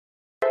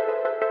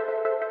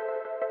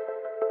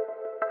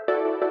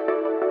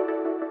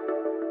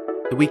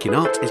The Week in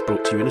Art is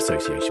brought to you in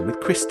association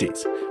with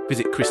Christie's.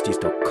 Visit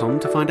christies.com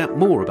to find out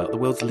more about the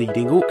world's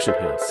leading auction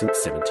house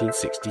since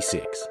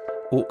 1766.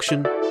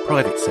 Auction,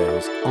 private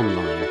sales,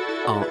 online,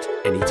 art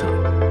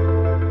anytime.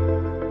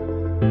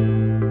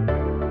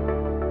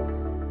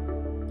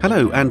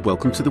 Hello and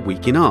welcome to The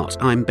Week in Art.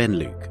 I'm Ben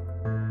Luke.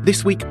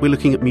 This week we're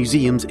looking at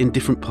museums in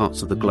different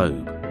parts of the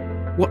globe.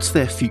 What's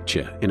their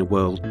future in a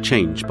world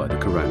changed by the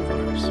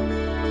coronavirus?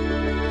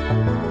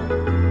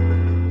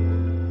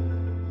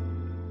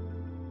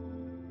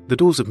 The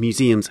doors of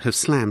museums have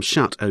slammed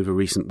shut over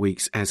recent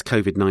weeks as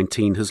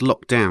COVID-19 has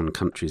locked down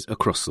countries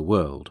across the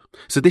world.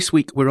 So this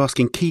week we're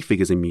asking key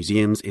figures in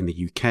museums in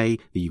the UK,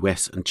 the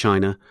US and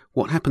China,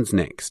 what happens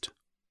next?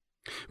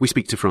 We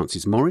speak to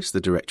Francis Morris,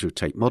 the director of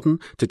Tate Modern,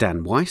 to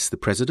Dan Weiss, the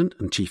president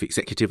and chief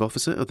executive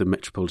officer of the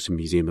Metropolitan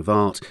Museum of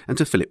Art, and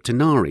to Philip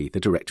Tenari, the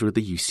director of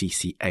the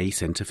UCCA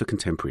Centre for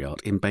Contemporary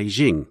Art in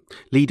Beijing,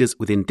 leaders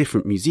within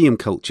different museum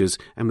cultures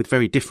and with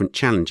very different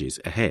challenges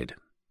ahead.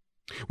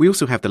 We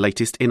also have the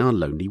latest in our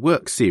Lonely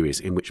Work series,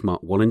 in which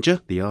Mark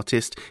Wallinger, the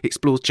artist,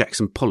 explores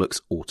Jackson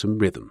Pollock's Autumn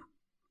Rhythm.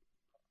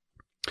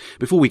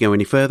 Before we go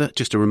any further,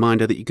 just a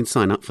reminder that you can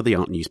sign up for the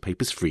Art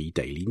Newspaper's free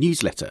daily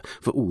newsletter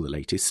for all the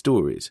latest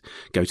stories.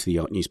 Go to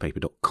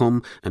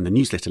theartnewspaper.com and the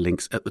newsletter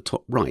link's at the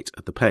top right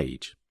of the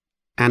page.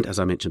 And as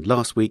I mentioned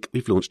last week,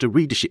 we've launched a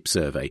readership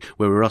survey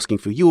where we're asking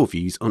for your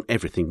views on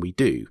everything we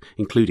do,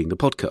 including the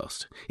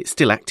podcast. It's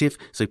still active,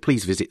 so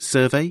please visit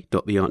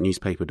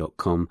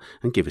survey.theartnewspaper.com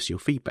and give us your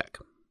feedback.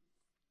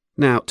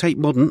 Now, Tate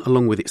Modern,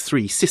 along with its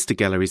three sister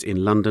galleries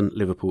in London,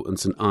 Liverpool and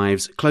St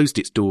Ives, closed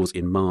its doors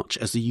in March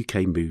as the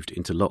UK moved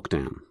into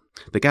lockdown.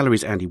 The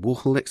gallery's Andy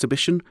Warhol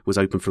exhibition was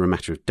open for a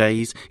matter of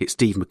days, its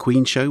Steve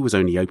McQueen show was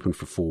only open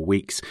for 4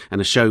 weeks, and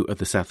a show of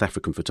the South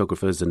African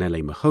photographer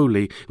Zanele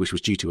Maholi, which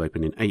was due to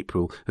open in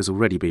April, has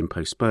already been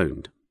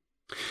postponed.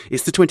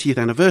 It's the 20th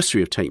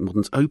anniversary of Tate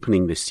Modern's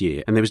opening this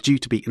year, and there was due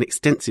to be an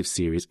extensive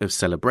series of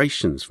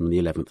celebrations from the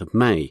 11th of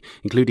May,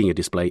 including a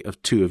display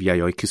of 2 of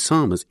Yayoi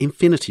Kusama's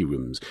Infinity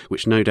Rooms,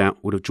 which no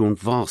doubt would have drawn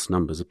vast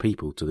numbers of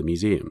people to the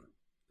museum.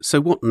 So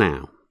what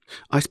now?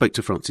 I spoke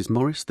to Francis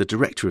Morris, the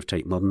director of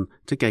Tate Modern,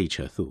 to gauge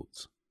her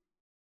thoughts.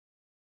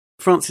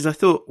 Francis, I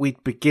thought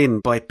we'd begin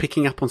by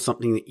picking up on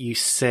something that you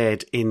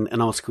said in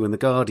an article in The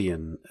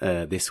Guardian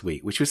this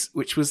week, which was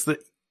that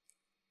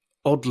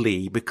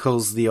oddly,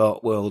 because the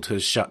art world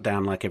has shut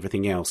down like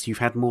everything else, you've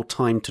had more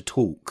time to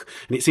talk.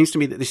 And it seems to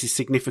me that this is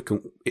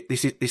significant.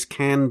 This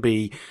can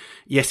be,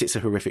 yes, it's a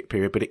horrific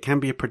period, but it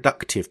can be a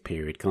productive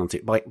period, can't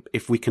it?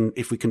 If we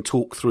can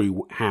talk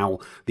through how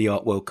the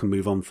art world can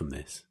move on from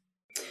this.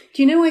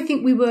 Do you know, I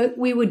think we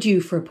were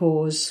due for a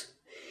pause.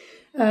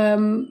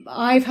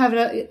 I've had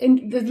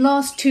in the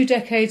last 2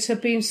 decades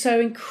have been so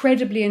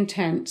incredibly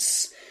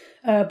intense,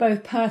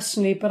 both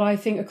personally, but I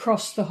think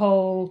across the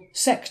whole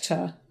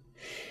sector.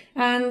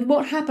 And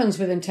what happens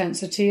with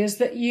intensity is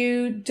that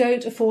you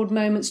don't afford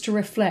moments to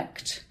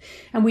reflect.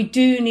 And we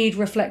do need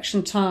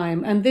reflection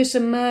time. And this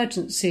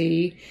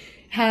emergency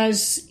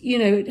has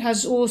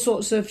all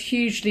sorts of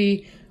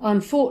hugely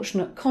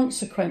unfortunate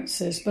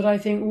consequences. But I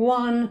think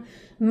one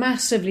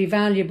massively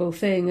valuable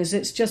thing is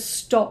it's just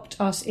stopped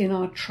us in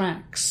our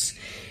tracks.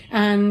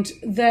 And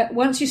that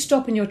once you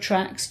stop in your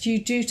tracks,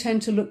 you do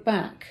tend to look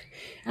back.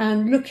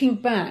 And looking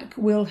back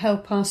will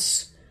help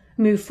us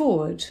move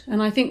forward.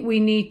 And I think we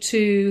need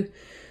to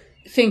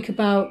think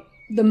about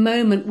the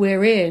moment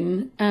we're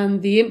in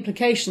and the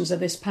implications of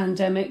this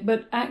pandemic,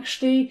 but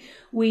actually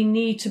we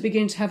need to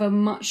begin to have a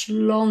much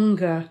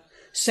longer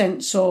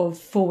sense of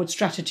forward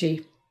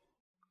strategy.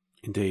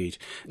 Indeed.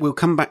 We'll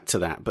come back to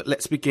that, but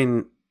let's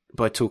begin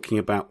by talking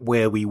about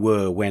where we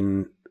were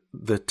when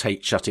the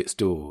Tate shut its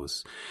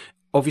doors.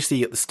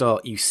 Obviously at the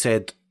start you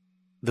said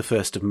the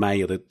 1st of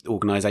May, or the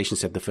organisation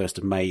said the 1st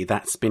of May,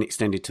 that's been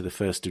extended to the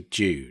 1st of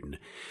June.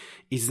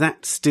 Is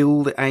that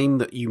still the aim,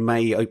 that you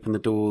may open the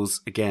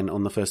doors again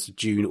on the 1st of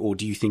June, or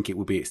do you think it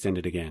will be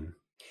extended again?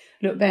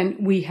 Look, Ben,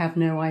 we have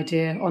no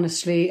idea,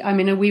 honestly. I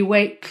mean,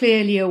 we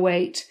clearly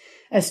await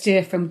a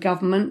steer from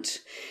government.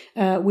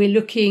 We're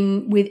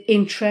looking with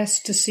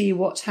interest to see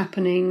what's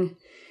happening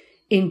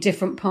in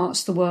different parts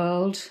of the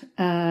world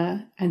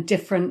and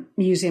different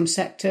museum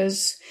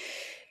sectors.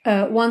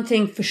 One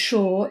thing for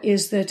sure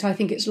is that I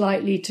think it's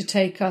likely to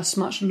take us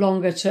much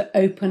longer to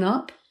open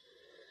up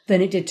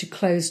than it did to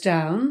close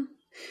down,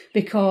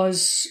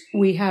 because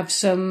we have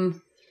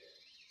some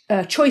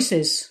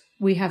choices,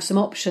 we have some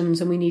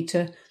options, and we need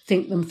to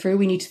think them through.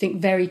 We need to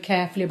think very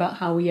carefully about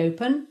how we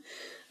open.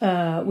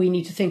 We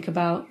need to think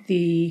about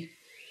the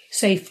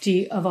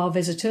safety of our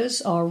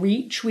visitors, our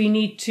reach. We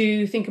need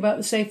to think about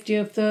the safety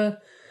of our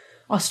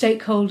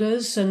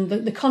stakeholders and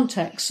the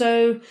context.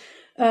 So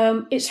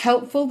it's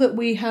helpful that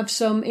we have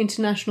some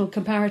international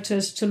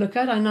comparators to look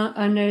at.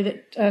 I know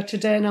that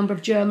today a number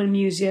of German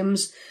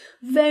museums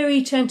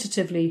very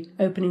tentatively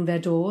opening their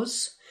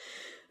doors.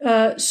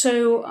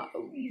 So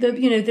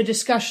the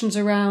discussions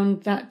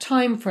around that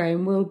time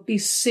frame will be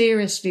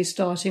seriously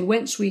starting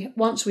once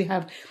we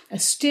have a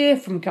steer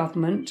from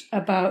government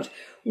about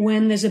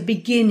when there's a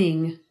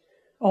beginning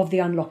of the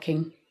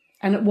unlocking.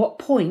 and at what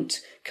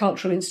point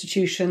cultural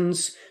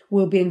institutions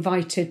will be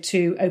invited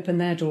to open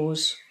their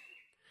doors.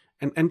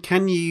 And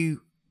can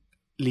you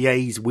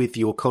liaise with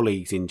your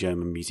colleagues in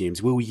German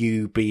museums? Will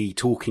you be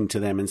talking to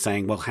them and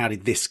saying, well, how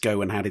did this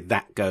go and how did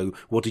that go?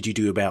 What did you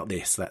do about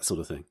this? That sort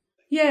of thing.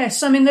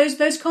 Yes, I mean,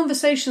 those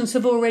conversations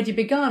have already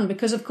begun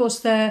because, of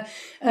course, there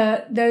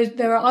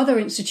are other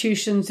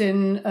institutions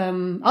in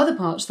other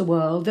parts of the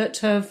world that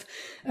have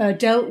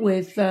dealt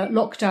with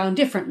lockdown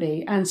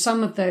differently. And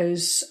some of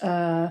those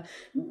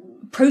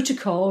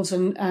protocols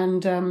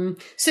and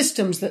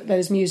systems that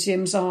those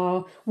museums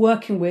are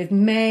working with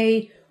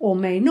may or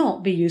may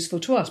not be useful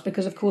to us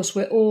because, of course,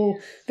 we're all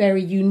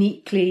very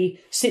uniquely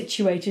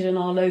situated in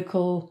our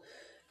local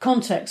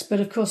context. But,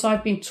 of course,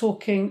 I've been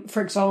talking,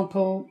 for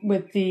example,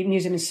 with the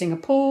museum in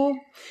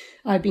Singapore.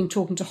 I've been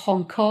talking to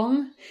Hong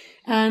Kong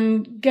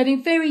and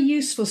getting very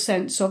useful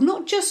sense of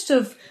not just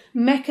of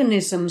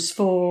mechanisms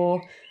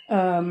for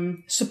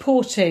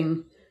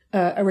supporting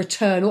a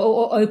return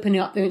or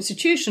opening up their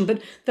institution,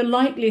 but the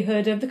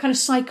likelihood of the kind of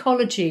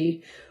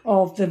psychology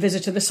of the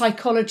visitor, the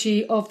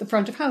psychology of the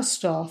front of house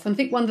staff. And I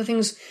think one of the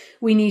things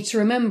we need to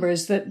remember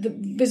is that the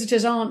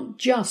museums aren't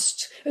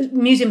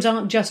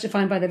just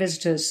defined by their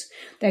visitors.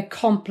 They're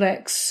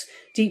complex,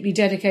 deeply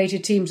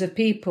dedicated teams of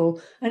people.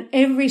 And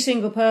every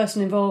single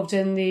person involved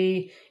in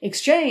the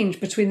exchange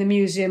between the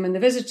museum and the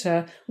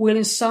visitor will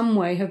in some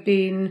way have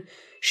been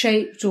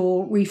shaped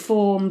or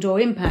reformed or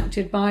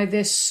impacted by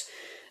this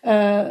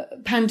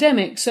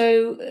pandemic.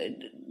 So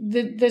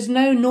there's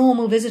no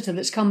normal visitor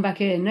that's come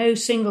back in. No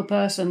single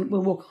person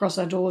will walk across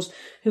our doors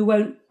who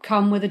won't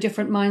come with a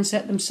different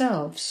mindset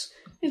themselves.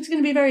 It's going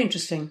to be very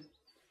interesting.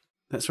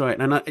 That's right.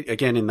 And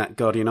again, in that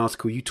Guardian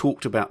article, you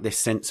talked about this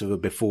sense of a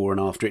before and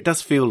after. It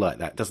does feel like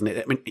that, doesn't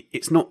it? I mean,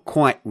 it's not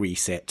quite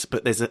reset,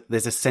 but there's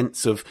a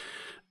sense of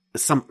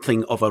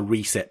something of a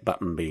reset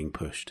button being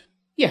pushed.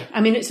 Yeah.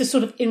 I mean, it's a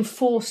sort of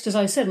enforced, as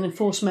I said, an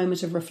enforced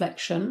moment of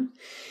reflection.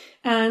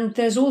 And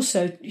there's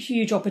also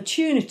huge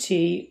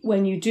opportunity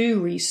when you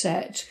do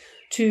reset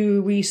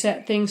to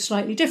reset things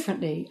slightly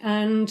differently.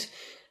 And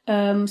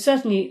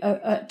certainly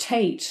at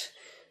Tate,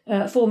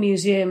 for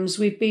museums,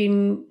 we've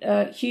been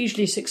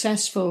hugely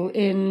successful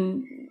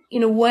in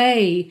a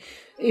way,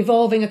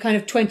 evolving a kind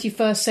of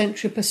 21st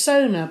century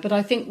persona. But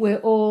I think we're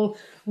all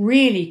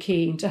really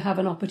keen to have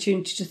an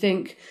opportunity to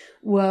think,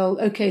 well,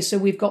 okay, so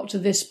we've got to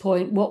this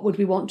point. What would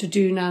we want to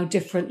do now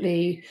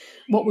differently?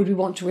 What would we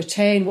want to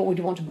retain? What would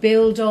we want to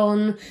build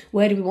on?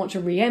 Where do we want to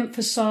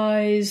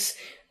re-emphasize?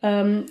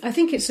 I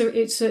think it's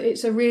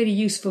a really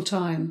useful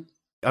time.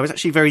 I was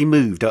actually very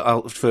moved.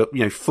 For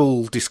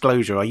full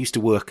disclosure, I used to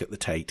work at the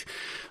Tate.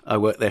 I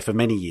worked there for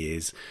many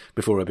years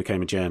before I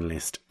became a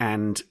journalist,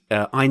 and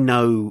I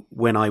know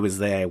when I was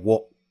there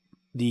what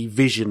the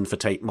vision for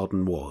Tate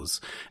Modern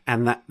was,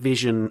 and that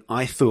vision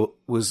I thought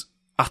was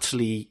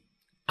utterly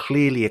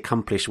clearly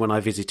accomplished when I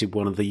visited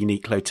one of the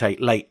Uniqlo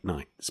Tate late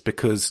nights,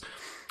 because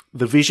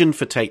the vision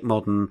for Tate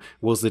Modern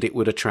was that it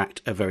would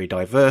attract a very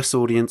diverse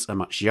audience, a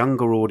much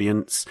younger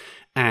audience,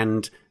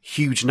 and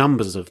huge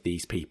numbers of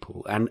these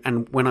people.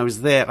 And when I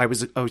was there, I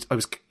was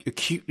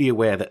acutely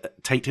aware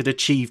that Tate had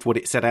achieved what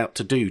it set out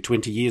to do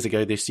 20 years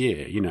ago this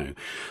year,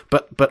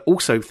 But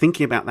also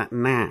thinking about that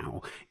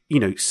now,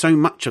 so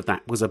much of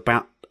that was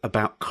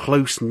about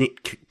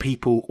close-knit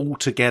people all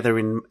together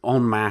en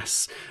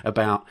masse,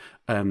 about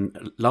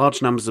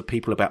large numbers of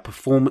people, about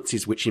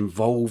performances which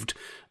involved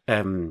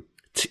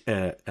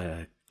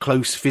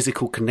close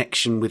physical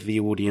connection with the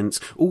audience,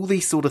 all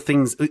these sort of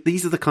things.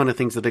 These are the kind of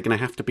things that are going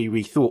to have to be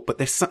rethought, but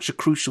there's such a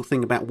crucial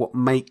thing about what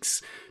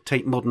makes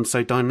Tate Modern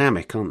so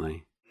dynamic, aren't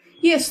they?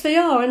 Yes, they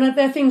are, and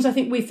they're things I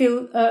think we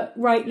feel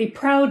rightly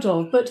proud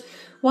of. But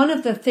one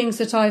of the things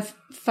that I've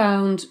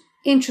found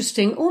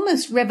interesting,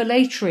 almost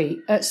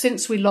revelatory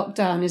since we locked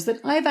down, is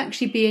that I've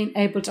actually been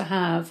able to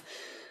have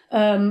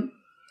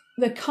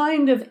the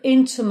kind of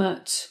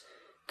intimate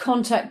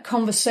contact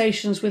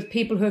conversations with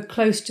people who are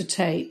close to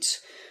Tate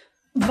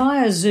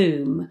via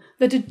Zoom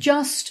that are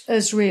just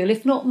as real,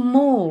 if not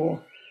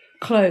more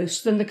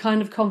close than the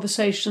kind of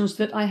conversations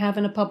that I have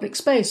in a public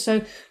space.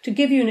 So to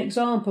give you an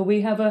example,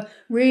 we have a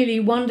really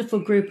wonderful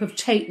group of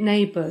Tate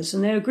neighbours,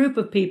 and they're a group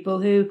of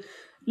people who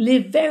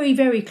live very,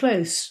 very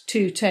close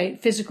to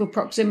Tate, physical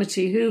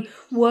proximity, who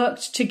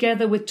worked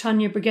together with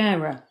Tanya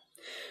Bruguera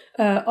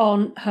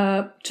on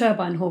her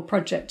turbine hall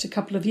project a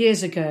couple of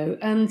years ago.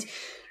 And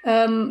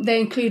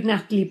they include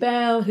Natalie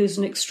Bell, who's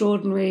an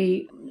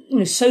extraordinary,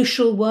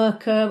 social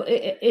worker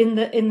in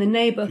the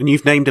neighbourhood. And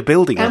you've named a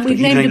building after. And we've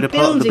named a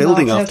part of the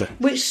building after,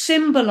 which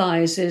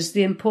symbolises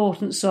the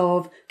importance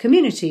of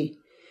community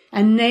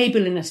and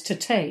neighbourliness to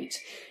Tate.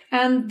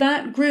 And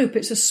that group,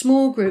 it's a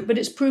small group, but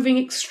it's proving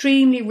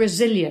extremely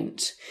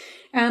resilient.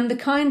 And the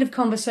kind of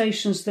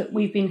conversations that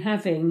we've been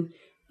having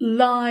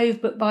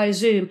live but by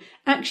Zoom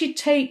actually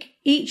take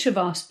each of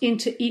us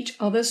into each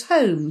other's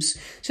homes.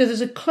 So there's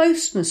a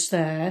closeness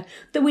there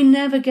that we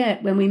never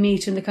get when we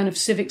meet in the kind of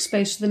civic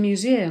space of the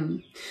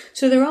museum.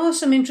 So there are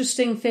some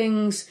interesting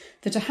things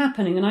that are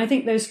happening, and I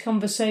think those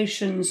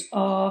conversations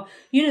are,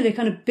 they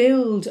kind of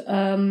build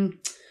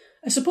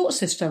a support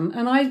system.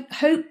 And I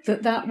hope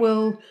that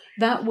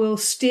will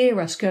steer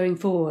us going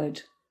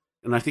forward.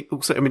 And I think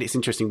also, it's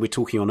interesting, we're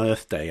talking on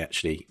Earth Day,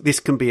 actually. This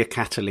can be a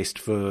catalyst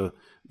for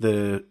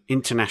the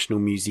international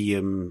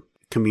museum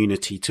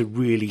community to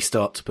really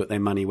start to put their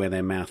money where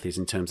their mouth is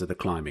in terms of the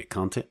climate,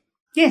 can't it?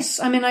 Yes,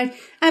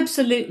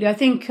 absolutely. I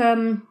think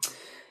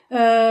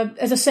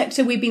as a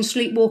sector, we've been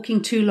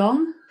sleepwalking too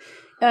long.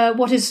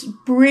 What is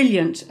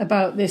brilliant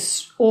about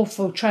this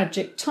awful,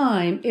 tragic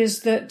time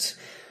is that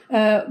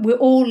we're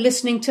all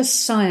listening to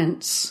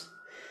science.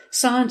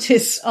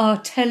 Scientists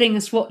are telling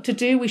us what to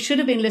do. We should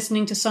have been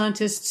listening to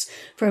scientists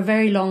for a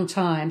very long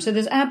time. So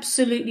there's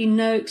absolutely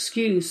no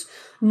excuse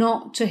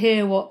not to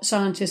hear what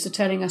scientists are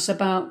telling us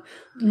about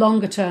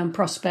longer term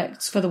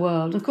prospects for the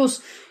world. Of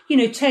course,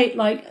 take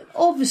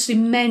obviously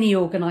many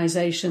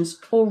organisations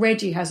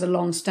already has a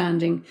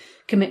long-standing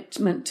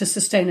commitment to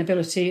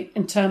sustainability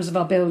in terms of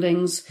our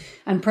buildings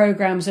and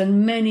programmes,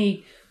 and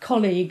many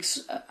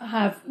colleagues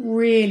have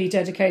really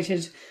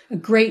dedicated a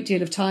great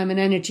deal of time and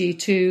energy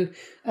to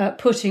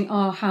putting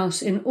our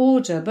house in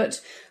order. But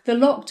the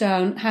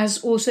lockdown has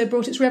also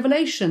brought its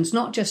revelations,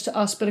 not just to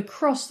us, but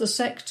across the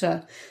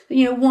sector.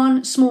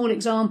 One small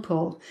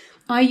example,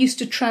 I used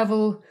to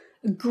travel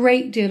a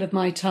great deal of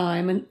my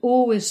time and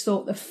always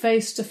thought the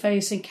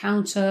face-to-face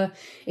encounter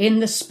in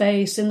the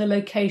space, in the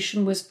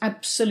location, was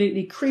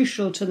absolutely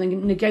crucial to the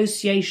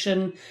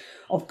negotiation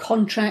of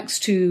contracts,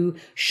 to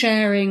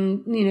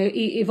sharing,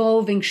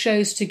 evolving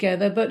shows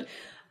together. But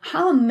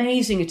how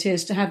amazing it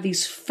is to have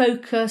these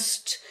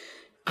focused,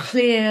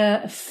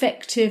 clear,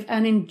 effective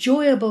and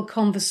enjoyable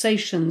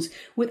conversations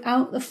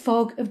without the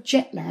fog of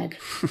jet lag.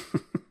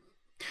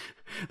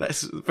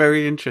 That's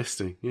very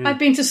interesting. Yeah. I've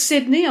been to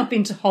Sydney, I've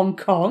been to Hong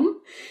Kong.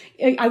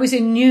 I was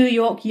in New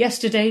York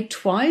yesterday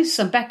twice.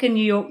 I'm back in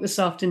New York this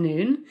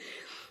afternoon.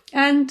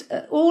 And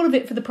all of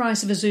it for the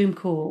price of a Zoom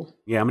call.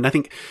 Yeah, I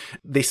think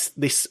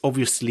this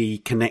obviously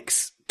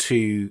connects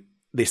to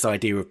this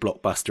idea of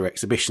blockbuster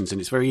exhibitions. And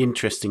it's very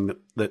interesting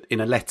that in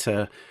a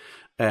letter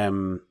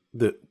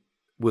that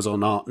was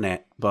on ArtNet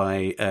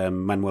by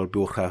Manuel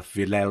Borja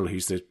Vilel,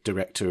 who's the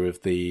director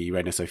of the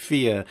Reina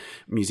Sofia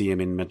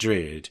Museum in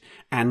Madrid,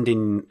 and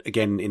in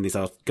this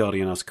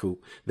Guardian article,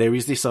 there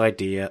is this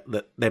idea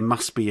that there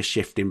must be a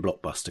shift in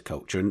blockbuster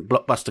culture. And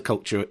blockbuster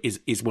culture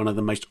is one of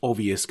the most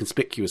obvious,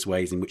 conspicuous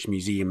ways in which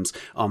museums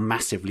are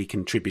massively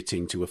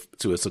contributing to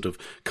a sort of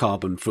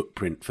carbon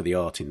footprint for the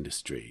art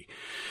industry.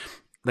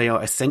 They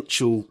are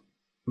essential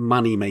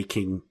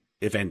money-making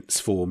events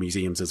for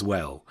museums as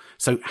well.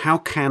 So how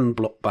can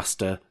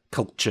blockbuster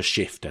culture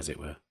shift, as it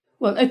were?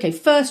 Well, okay,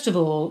 first of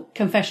all,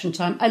 confession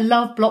time. I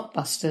love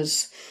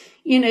blockbusters.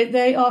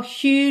 They are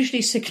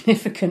hugely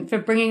significant for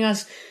bringing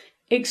us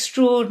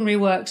extraordinary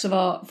works of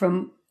art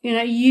from,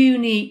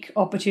 unique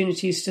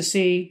opportunities to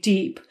see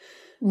deep,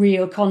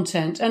 real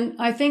content. And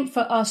I think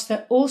for us,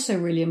 they're also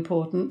really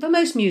important. For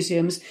most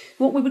museums,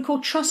 what we would call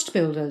trust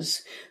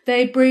builders.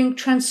 They bring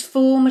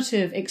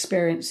transformative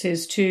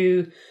experiences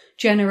to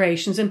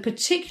generations, and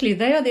particularly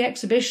they are the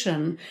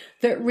exhibition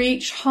that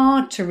reach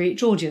hard to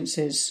reach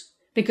audiences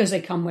because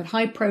they come with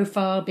high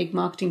profile, big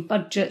marketing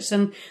budgets,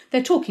 and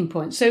they're talking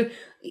points. So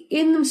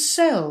in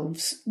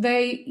themselves,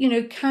 they,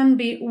 can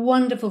be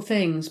wonderful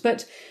things.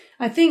 But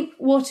I think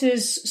what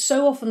is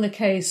so often the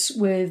case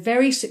with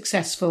very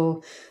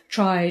successful,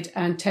 tried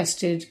and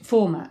tested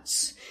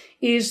formats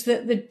is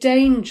that the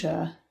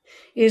danger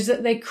is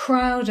that they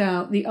crowd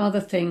out the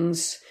other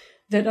things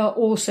that are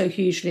also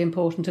hugely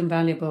important and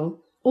valuable,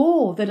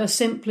 or that are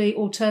simply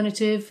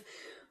alternative,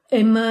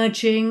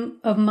 emerging,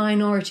 of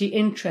minority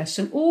interest.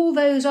 And all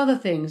those other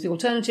things, the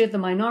alternative, the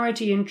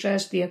minority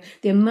interest, the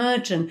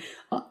emerging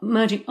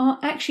are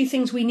actually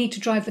things we need to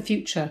drive the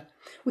future.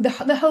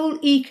 The whole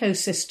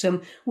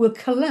ecosystem will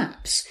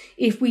collapse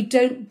if we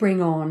don't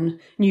bring on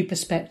new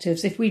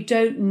perspectives, if we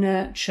don't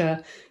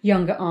nurture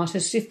younger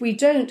artists, if we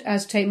don't,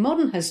 as Tate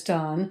Modern has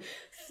done,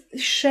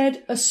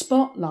 shed a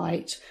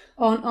spotlight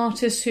on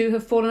artists who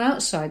have fallen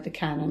outside the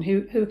canon,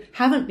 who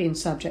haven't been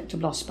subject to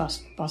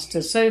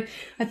blockbusters. So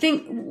I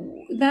think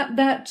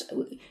that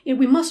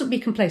we mustn't be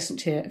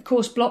complacent here. Of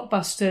course,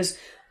 blockbusters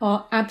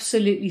are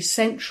absolutely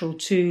central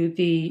to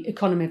the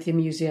economy of the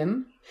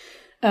museum,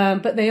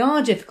 but they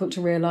are difficult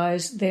to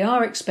realise, they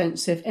are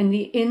expensive, and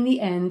in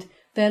the end,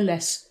 they're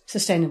less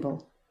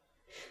sustainable.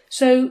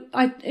 So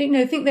I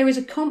think there is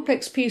a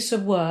complex piece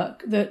of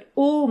work that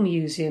all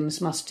museums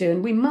must do,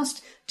 and we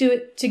must do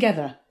it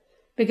together,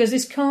 because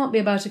this can't be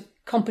about a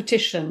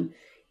competition.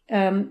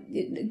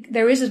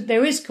 There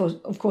is,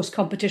 of course,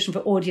 competition for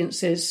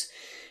audiences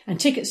and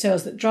ticket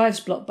sales that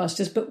drives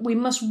blockbusters, but we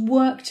must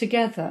work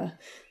together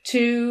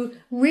to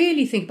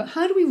really think about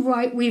how do we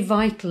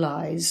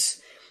revitalise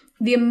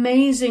the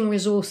amazing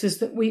resources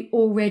that we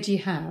already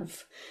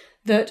have,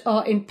 that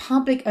are in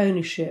public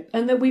ownership,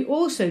 and that we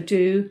also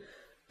do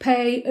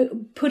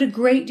put a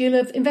great deal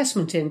of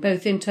investment in,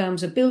 both in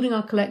terms of building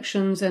our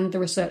collections and the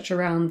research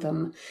around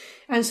them.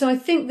 And so I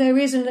think there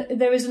is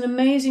an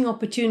amazing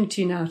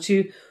opportunity now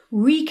to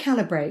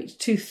recalibrate,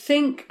 to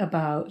think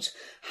about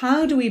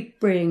how do we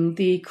bring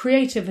the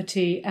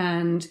creativity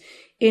and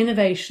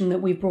innovation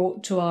that we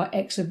brought to our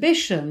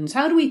exhibitions,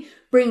 how do we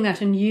bring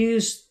that and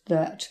use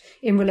that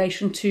in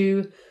relation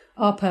to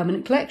our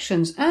permanent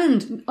collections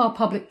and our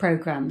public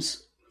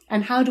programmes?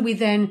 And how do we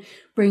then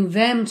bring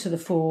them to the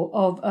fore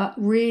of a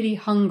really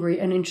hungry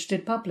and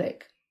interested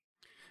public?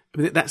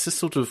 That's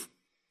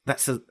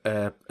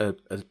a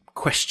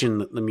question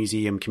that the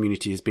museum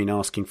community has been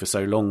asking for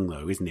so long,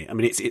 though, isn't it? I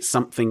mean, it's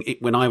something.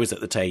 When I was at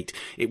the Tate,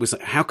 it was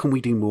how can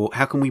we do more?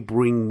 How can we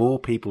bring more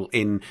people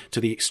in to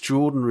the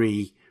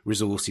extraordinary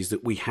resources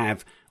that we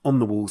have on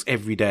the walls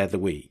every day of the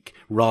week,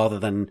 rather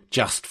than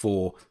just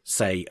for,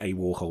 say, a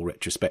Warhol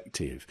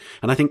retrospective?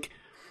 And I think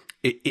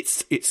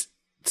it's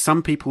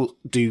some people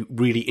do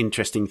really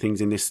interesting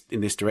things in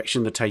this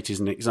direction. The Tate is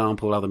an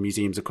example. Other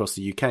museums across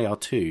the UK are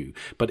too.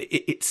 But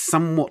it's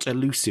somewhat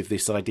elusive,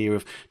 this idea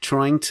of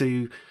trying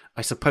to,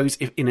 I suppose,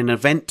 if in an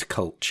event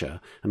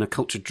culture and a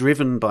culture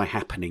driven by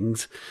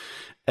happenings,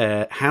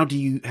 how do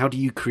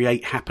you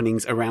create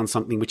happenings around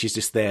something which is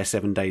just there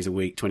 7 days a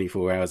week,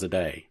 24 hours a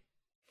day?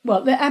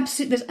 Well,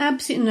 there's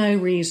absolutely no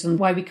reason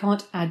why we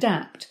can't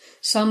adapt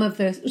some of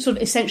the sort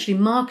of essentially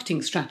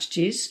marketing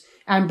strategies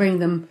and bring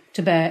them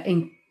to bear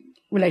in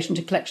relation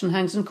to collection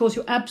hangs. And of course,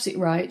 you're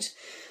absolutely right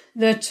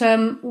that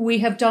we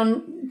have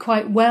done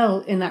quite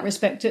well in that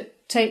respect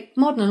at Tate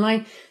Modern. And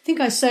I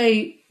think I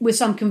say with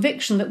some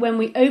conviction that when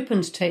we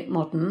opened Tate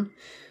Modern,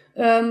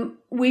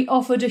 we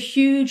offered a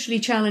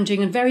hugely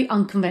challenging and very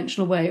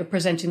unconventional way of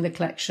presenting the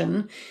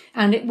collection.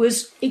 And it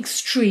was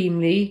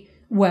extremely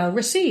well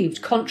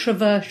received,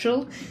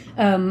 controversial,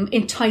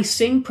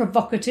 enticing,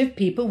 provocative.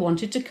 People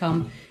wanted to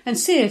come and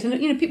see it.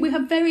 And, we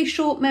have very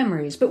short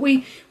memories. But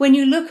when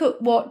you look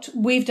at what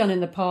we've done in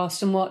the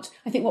past and what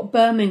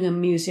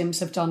Birmingham museums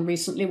have done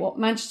recently, what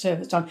Manchester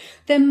has done,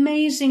 they're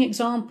amazing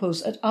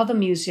examples at other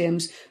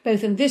museums,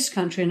 both in this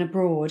country and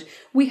abroad.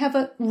 We have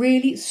a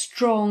really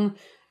strong,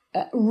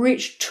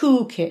 rich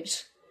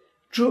toolkit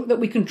that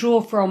we can draw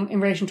from in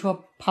relation to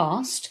our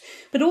past,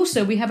 but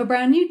also we have a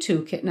brand new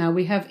toolkit now.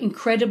 We have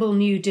incredible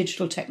new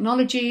digital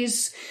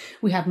technologies.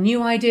 We have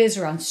new ideas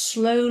around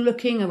slow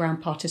looking,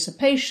 around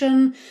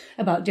participation,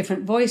 about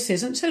different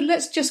voices. And so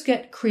let's just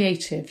get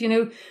creative.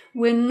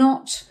 We're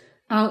not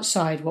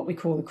outside what we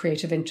call the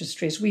creative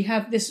industries. We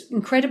have this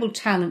incredible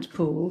talent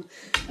pool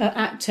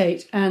at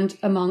Tate and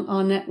among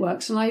our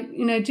networks. And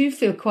I, do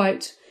feel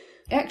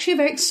actually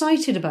very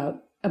excited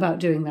about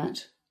doing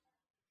that.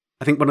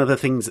 I think one of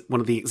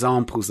the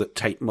examples that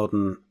Tate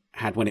Modern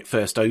had when it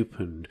first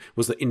opened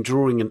was that in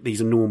drawing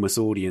these enormous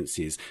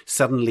audiences,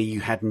 suddenly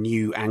you had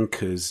new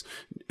anchors,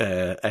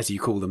 as you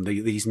call them,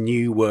 these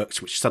new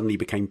works which suddenly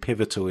became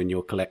pivotal in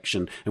your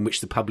collection and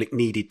which the public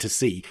needed to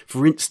see.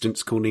 For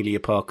instance, Cornelia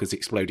Parker's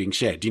Exploding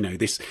Shed,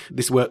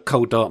 this work,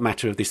 Cold Dark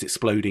Matter of this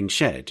exploding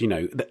shed,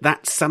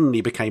 that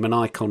suddenly became an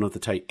icon of the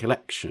Tate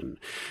collection.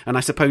 And I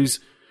suppose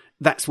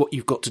that's what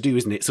you've got to do,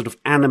 isn't it? Sort of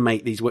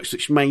animate these works,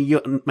 which may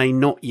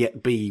not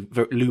yet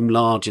loom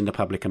large in the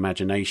public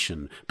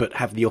imagination, but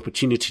have the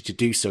opportunity to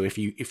do so if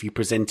you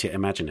present it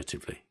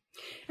imaginatively.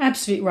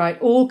 Absolutely right.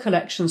 All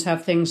collections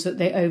have things that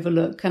they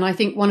overlook, and I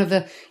think one of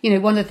the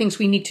things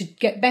we need to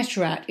get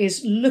better at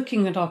is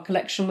looking at our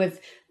collection with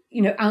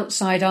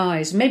outside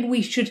eyes. Maybe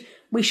we should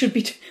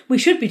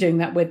be doing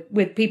that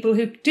with people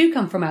who do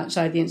come from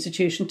outside the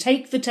institution,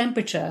 take the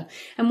temperature.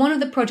 And one of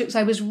the projects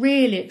I was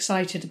really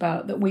excited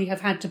about that we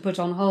have had to put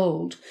on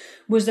hold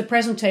was the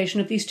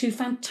presentation of these two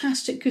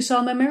fantastic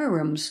Kusama mirror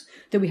rooms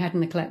that we had in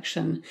the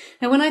collection.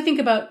 Now, when I think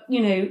about,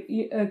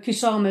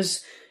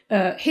 Kusama's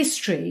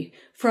history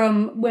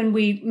from when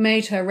we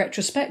made her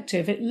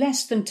retrospective at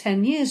less than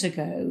 10 years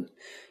ago,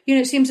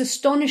 it seems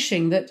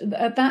astonishing that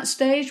at that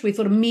stage we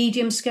thought a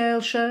medium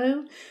scale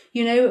show,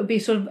 it would be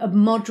sort of a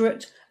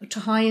moderate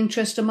to high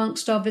interest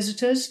amongst our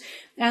visitors.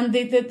 And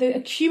the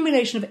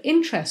accumulation of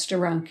interest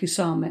around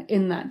Kusama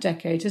in that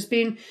decade has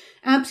been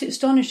absolutely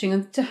astonishing.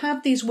 And to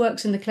have these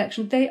works in the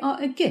collection, they are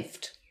a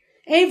gift.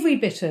 Every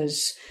bit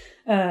as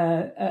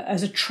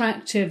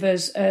attractive,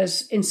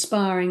 as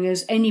inspiring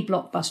as any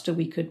blockbuster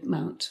we could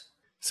mount.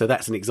 So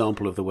that's an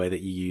example of the way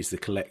that you use the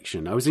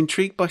collection. I was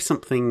intrigued by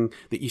something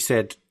that you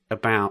said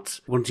about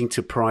wanting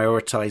to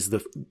prioritise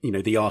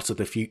the art of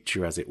the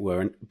future, as it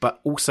were, but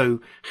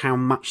also how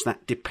much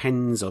that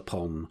depends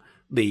upon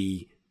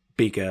the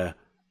bigger,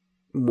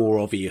 more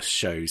obvious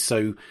shows.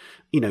 So,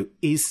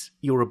 is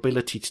your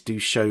ability to do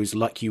shows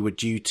like you were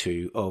due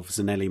to of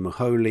Zanelli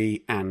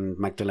Moholy and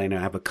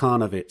Magdalena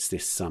Aberkanowicz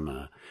this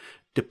summer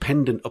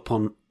dependent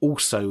upon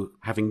also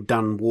having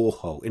done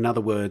Warhol? In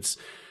other words,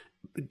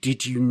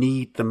 did you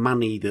need the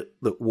money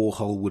that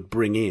Warhol would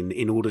bring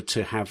in order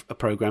to have a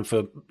programme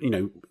for,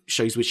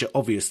 shows which are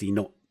obviously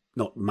not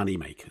money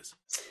makers?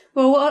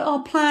 Well,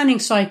 our planning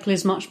cycle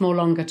is much more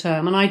longer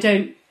term, and I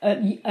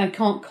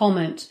can't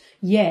comment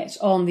yet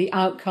on the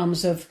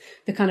outcomes of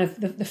the kind of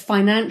the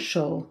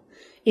financial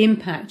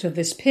impact of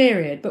this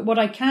period. But what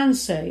I can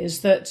say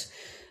is that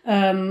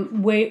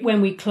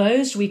when we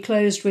closed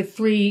with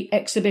 3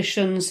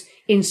 exhibitions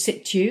in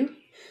situ.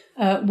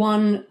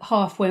 one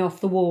halfway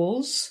off the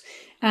walls,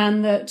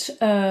 and that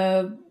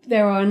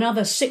there are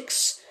another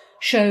 6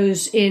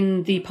 shows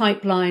in the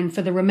pipeline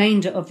for the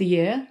remainder of the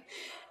year.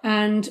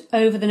 And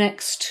over the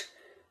next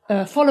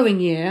following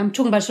year, I'm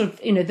talking about sort of,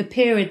 the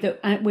period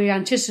that we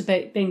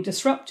anticipate being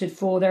disrupted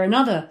for, there are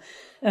another,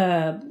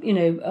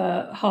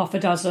 half a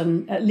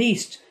dozen at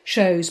least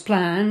shows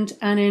planned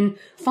and in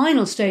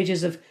final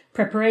stages of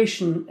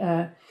preparation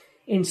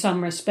in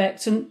some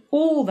respects. And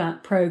all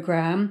that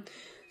programme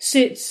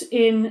sits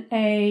in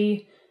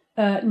a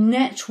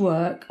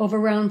network of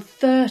around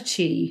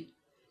 30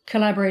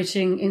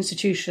 collaborating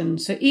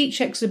institutions. So each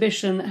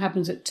exhibition that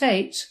happens at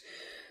Tate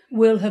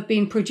will have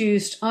been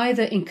produced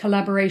either in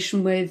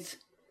collaboration with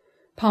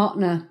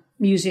partner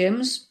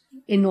museums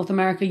in North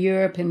America,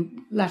 Europe,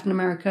 and Latin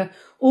America,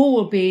 or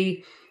will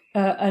be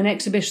an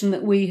exhibition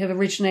that we have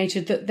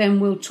originated that then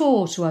will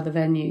tour to other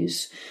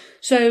venues.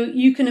 So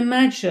you can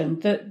imagine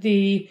that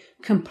the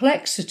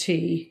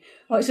complexity,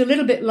 it's a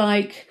little bit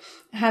like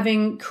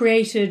having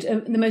created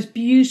the most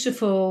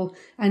beautiful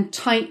and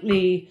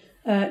tightly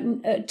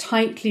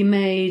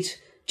made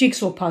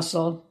jigsaw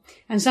puzzle,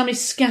 and somebody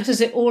scatters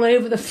it all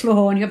over the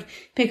floor, and you have to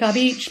pick up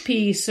each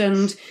piece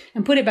and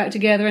put it back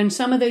together. And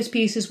some of those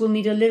pieces will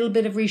need a little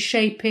bit of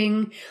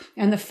reshaping,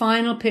 and the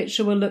final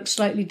picture will look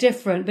slightly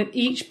different. But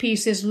each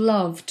piece is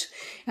loved,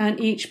 and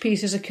each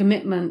piece is a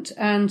commitment.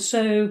 And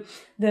so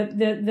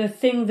the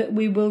thing that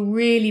we will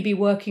really be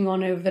working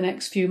on over the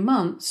next few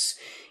months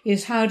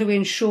is how do we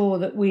ensure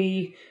that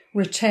we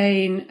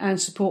retain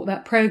and support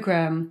that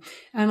programme.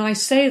 And I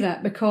say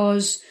that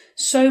because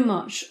so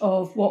much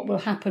of what will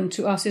happen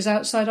to us is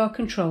outside our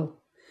control,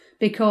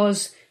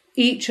 because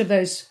each of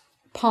those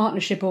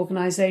partnership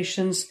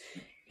organisations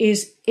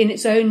is in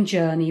its own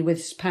journey with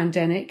this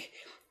pandemic,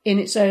 in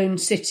its own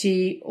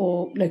city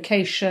or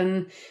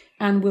location,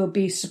 and will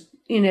be,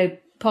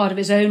 part of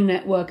its own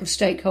network of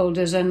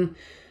stakeholders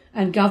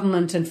and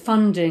government and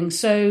funding.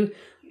 So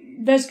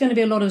there's going to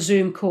be a lot of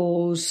Zoom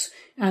calls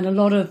and a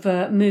lot of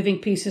moving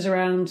pieces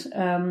around.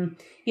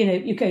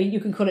 You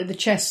can call it the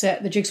chess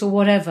set, the jigsaw,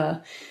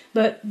 whatever.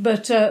 But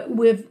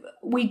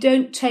we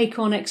don't take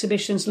on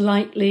exhibitions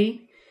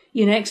lightly.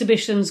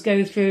 Exhibitions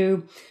go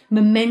through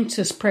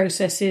momentous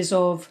processes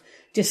of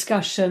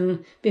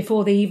discussion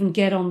before they even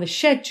get on the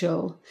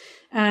schedule,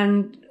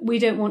 and we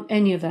don't want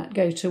any of that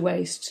go to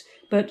waste.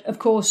 But of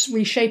course,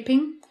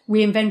 reshaping,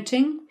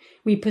 reinventing,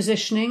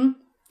 repositioning,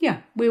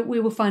 we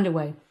will find a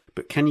way.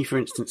 But can you, for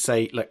instance,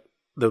 say, like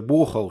the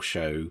Warhol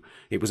show,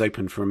 it was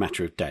open for a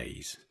matter of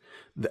days.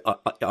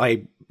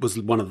 I was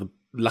one of the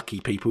lucky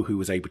people who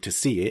was able to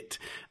see it,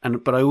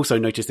 but I also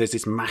noticed there's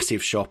this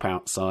massive shop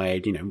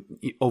outside.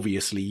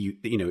 Obviously,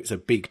 it's a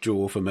big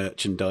draw for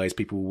merchandise.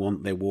 People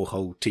want their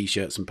Warhol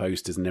T-shirts and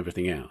posters and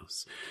everything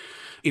else.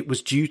 It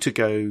was due to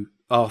go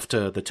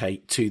after the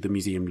Tate to the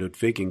Museum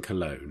Ludwig in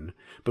Cologne,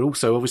 but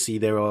also obviously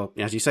there are,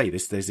 as you say,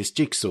 there's this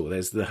jigsaw.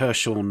 There's the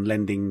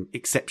Hirshhorn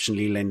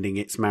exceptionally lending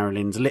its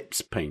Marilyn's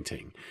Lips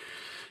painting.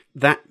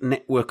 That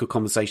network of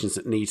conversations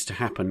that needs to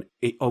happen,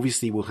 it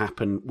obviously will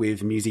happen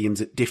with museums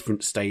at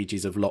different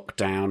stages of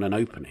lockdown and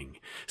opening.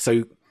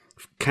 So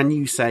can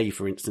you say,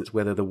 for instance,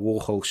 whether the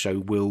Warhol show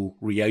will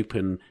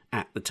reopen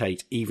at the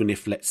Tate, even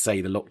if, let's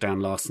say, the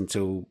lockdown lasts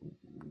until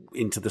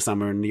into the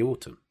summer and the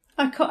autumn?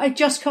 I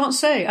just can't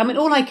say. I mean,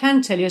 all I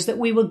can tell you is that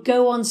we will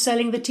go on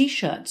selling the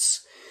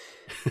T-shirts.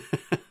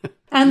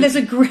 And there's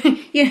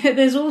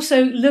there's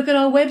also, look at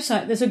our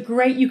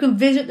website. You can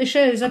visit the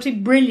show. It's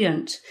absolutely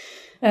brilliant.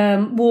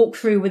 Walk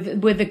through with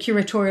the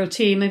curatorial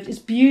team. It's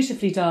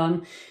beautifully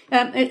done.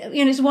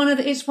 It's one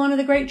of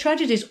the great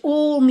tragedies.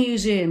 All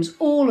museums,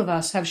 all of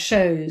us have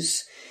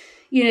shows.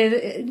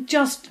 And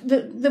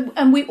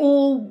we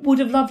all would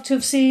have loved to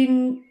have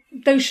seen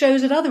those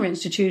shows at other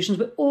institutions.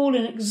 We're all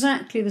in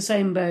exactly the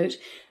same boat,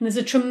 and there's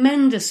a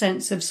tremendous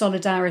sense of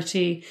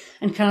solidarity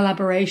and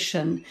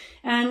collaboration.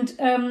 And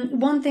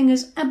one thing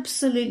is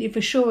absolutely for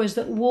sure is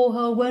that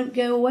Warhol won't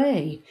go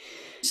away.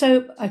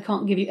 So I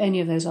can't give you any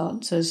of those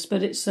answers,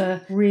 but it's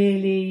a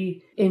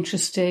really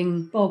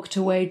interesting bog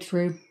to wade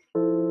through.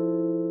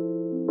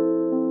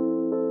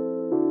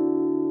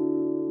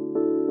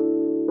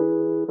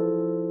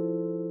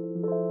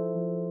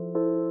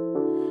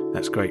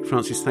 That's great.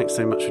 Frances, thanks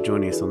so much for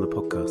joining us on the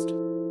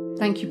podcast.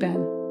 Thank you,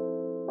 Ben.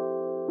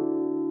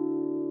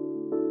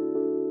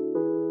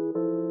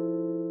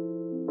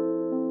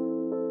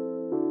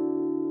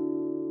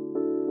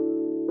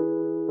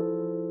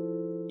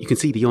 You can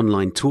see the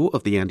online tour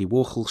of the Andy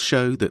Warhol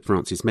show that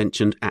Frances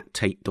mentioned at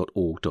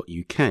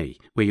tate.org.uk,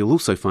 where you'll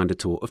also find a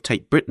tour of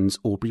Tate Britain's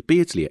Aubrey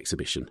Beardsley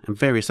exhibition and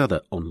various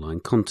other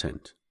online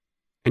content.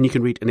 And you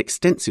can read an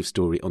extensive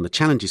story on the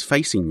challenges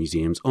facing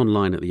museums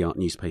online at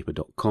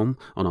theartnewspaper.com,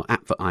 on our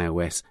app for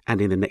iOS,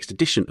 and in the next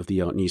edition of the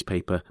Art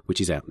Newspaper,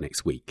 which is out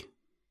next week.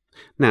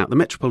 Now, the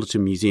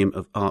Metropolitan Museum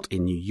of Art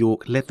in New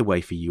York led the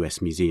way for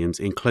US museums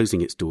in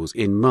closing its doors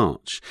in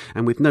March,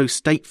 and with no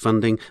state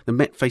funding, the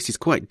Met faces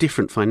quite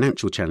different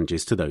financial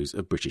challenges to those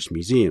of British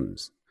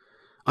museums.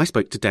 I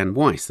spoke to Dan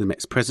Weiss, the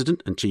Met's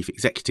president and chief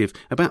executive,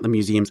 about the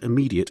museum's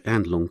immediate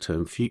and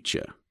long-term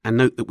future. And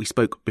note that we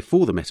spoke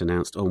before the Met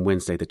announced on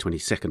Wednesday the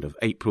 22nd of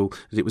April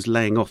that it was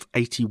laying off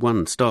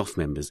 81 staff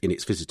members in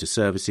its visitor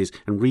services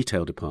and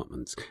retail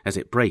departments as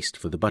it braced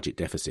for the budget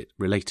deficit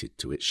related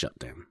to its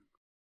shutdown.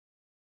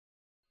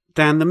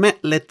 Dan, the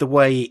Met led the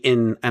way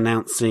in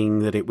announcing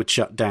that it would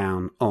shut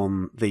down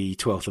on the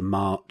 12th of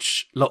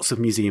March. Lots of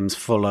museums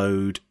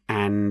followed,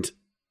 and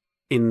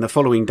in the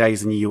following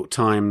days, the New York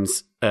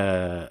Times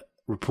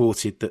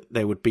reported that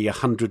there would be a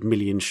 $100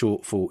 million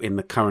shortfall in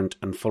the current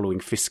and following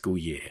fiscal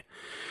year.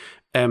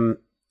 And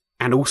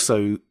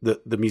also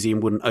that the museum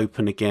wouldn't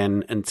open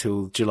again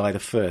until July the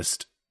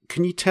 1st.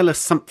 Can you tell us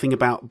something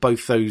about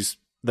both those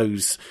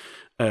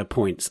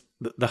points?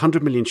 The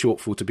 $100 million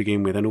shortfall to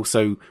begin with, and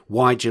also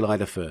why July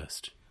the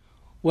 1st?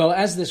 Well,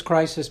 as this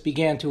crisis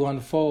began to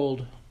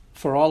unfold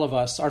for all of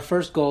us, our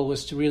first goal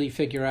was to really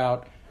figure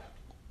out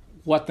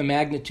what the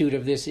magnitude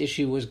of this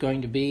issue was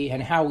going to be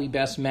and how we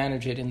best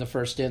manage it in the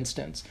first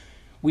instance.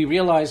 We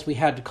realized we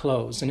had to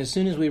close, and as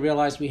soon as we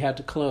realized we had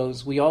to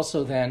close, we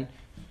also then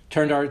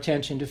turned our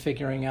attention to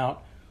figuring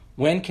out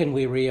when can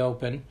we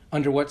reopen,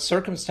 under what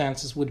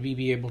circumstances would we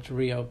be able to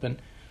reopen,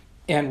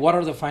 and what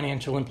are the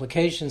financial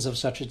implications of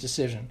such a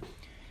decision.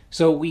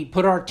 So we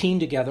put our team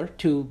together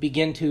to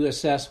begin to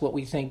assess what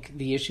we think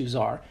the issues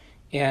are.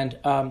 And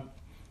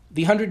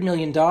the $100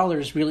 million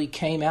really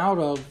came out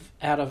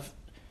of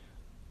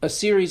a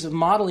series of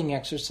modeling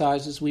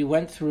exercises we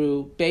went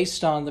through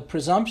based on the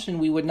presumption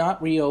we would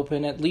not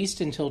reopen at least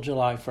until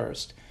July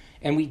 1st.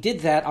 And we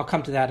did that. I'll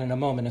come to that in a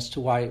moment as to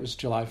why it was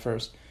July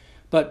 1st.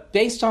 But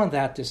based on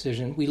that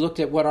decision, we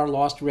looked at what our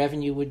lost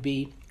revenue would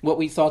be, what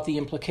we thought the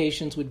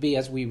implications would be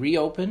as we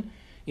reopen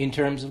in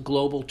terms of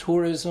global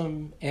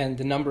tourism and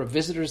the number of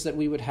visitors that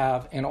we would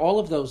have, and all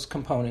of those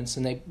components.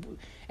 And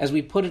as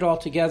we put it all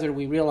together,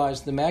 we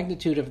realized the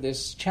magnitude of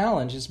this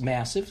challenge is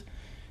massive,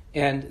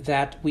 and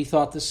that we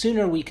thought the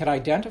sooner we could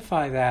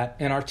identify that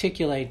and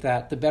articulate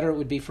that, the better it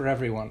would be for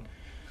everyone.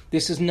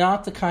 This is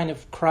not the kind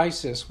of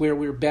crisis where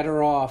we're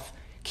better off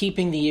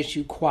keeping the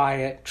issue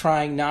quiet,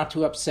 trying not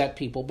to upset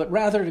people, but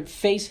rather to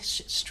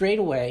face straight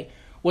away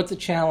what the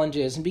challenge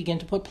is and begin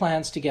to put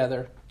plans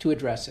together to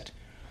address it.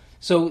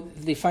 So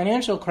the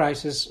financial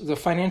crisis, the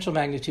financial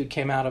magnitude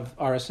came out of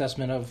our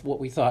assessment of what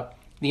we thought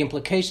the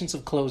implications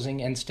of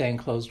closing and staying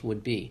closed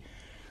would be.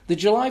 The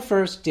July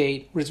 1st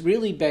date was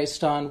really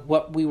based on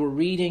what we were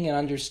reading and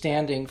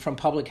understanding from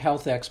public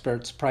health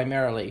experts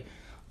primarily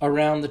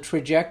around the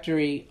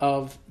trajectory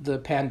of the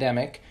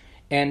pandemic,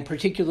 and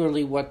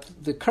particularly when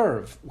the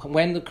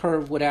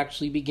curve would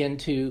actually begin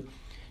to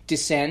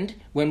descend,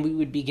 when we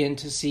would begin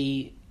to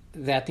see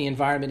that the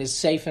environment is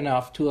safe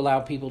enough to allow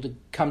people to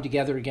come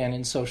together again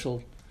in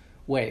social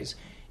ways.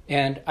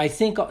 And I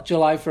think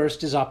July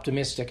 1st is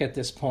optimistic at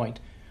this point.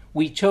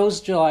 We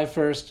chose July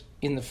 1st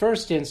in the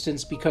first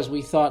instance because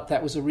we thought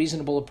that was a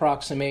reasonable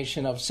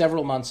approximation of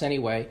several months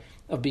anyway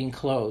of being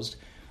closed.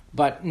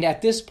 But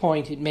at this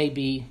point, it may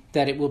be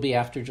that it will be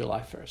after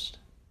July 1st.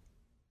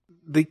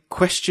 The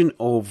question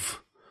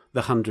of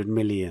the 100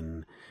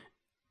 million,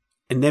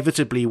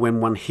 inevitably when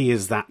one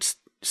hears that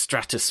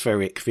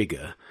stratospheric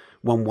figure,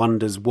 one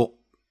wonders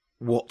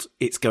what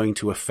it's going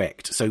to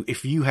affect. So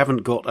if you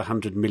haven't got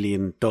 $100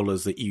 million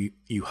that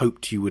you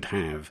hoped you would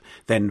have,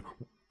 then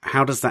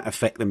how does that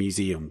affect the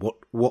museum?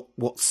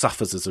 What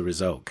suffers as a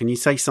result? Can you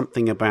say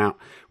something about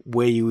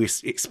where you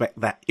expect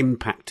that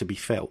impact to be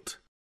felt?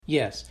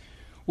 Yes.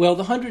 Well,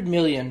 the 100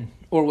 million,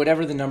 or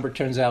whatever the number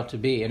turns out to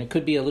be, and it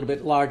could be a little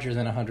bit larger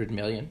than 100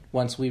 million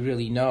once we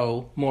really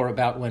know more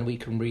about when we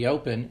can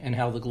reopen and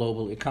how the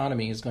global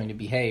economy is going to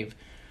behave.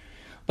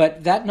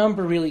 But that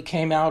number really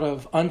came out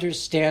of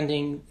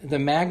understanding the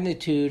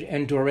magnitude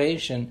and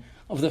duration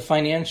of the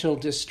financial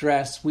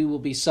distress we will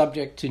be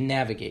subject to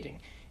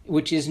navigating,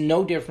 which is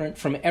no different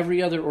from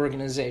every other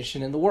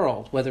organization in the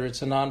world, whether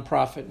it's a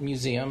nonprofit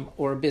museum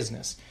or a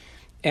business.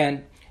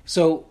 And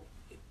so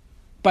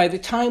by the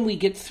time we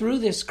get through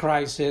this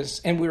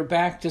crisis and we're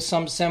back to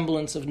some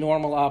semblance of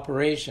normal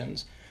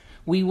operations,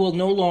 we will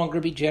no longer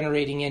be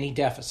generating any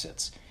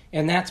deficits.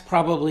 And that's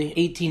probably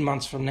 18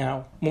 months from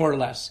now, more or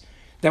less,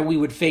 that we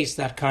would face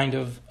that kind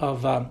of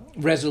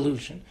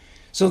resolution.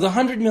 So the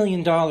 $100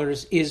 million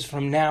is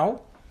from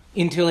now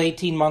until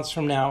 18 months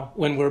from now,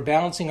 when we're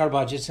balancing our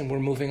budgets and we're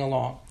moving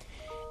along.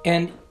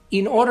 And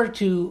in order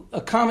to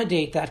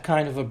accommodate that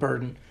kind of a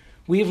burden,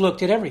 we've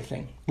looked at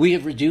everything. We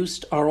have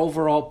reduced our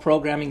overall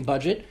programming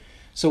budget,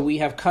 so we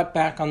have cut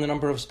back on the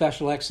number of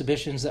special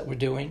exhibitions that we're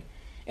doing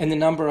and the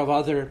number of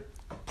other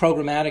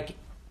programmatic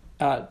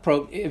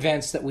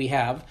events that we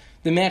have.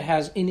 The Met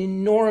has an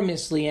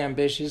enormously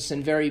ambitious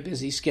and very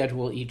busy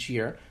schedule each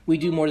year. We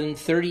do more than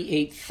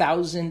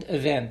 38,000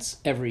 events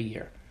every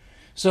year.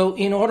 So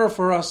in order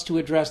for us to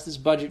address this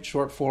budget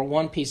shortfall,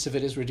 one piece of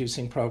it is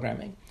reducing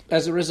programming.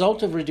 As a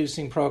result of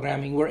reducing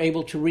programming, we're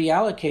able to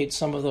reallocate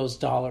some of those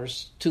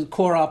dollars to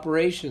core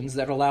operations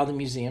that allow the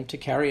museum to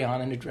carry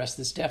on and address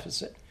this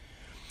deficit.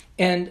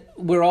 And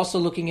we're also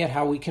looking at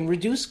how we can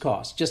reduce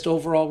costs, just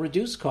overall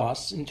reduce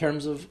costs in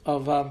terms of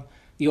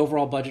the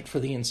overall budget for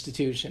the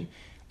institution.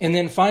 And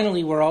then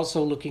finally, we're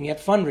also looking at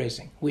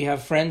fundraising. We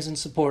have friends and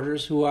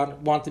supporters who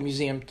want the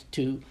museum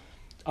to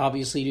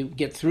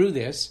get through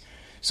this.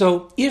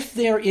 So if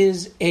there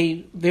is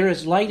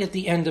light at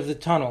the end of the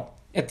tunnel,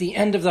 at the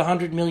end of the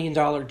 $100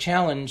 million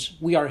challenge,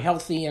 we are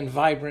healthy and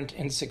vibrant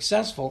and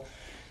successful,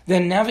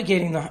 then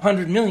navigating the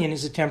 $100 million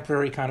is a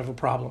temporary kind of a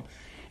problem.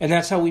 And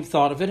that's how we've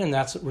thought of it, and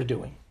that's what we're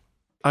doing.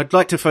 I'd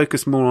like to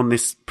focus more on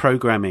this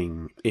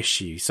programming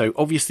issue. So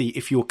obviously,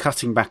 if you're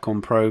cutting back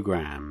on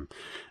program,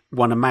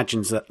 one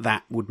imagines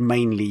that would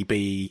mainly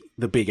be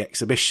the big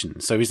exhibition.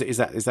 So is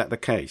that the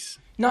case?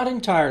 Not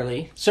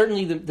entirely.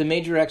 Certainly the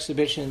major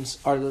exhibitions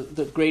are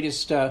the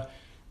greatest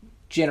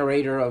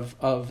generator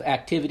of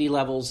activity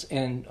levels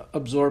and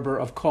absorber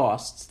of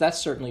costs. That's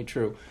certainly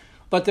true.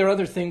 But there are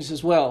other things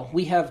as well.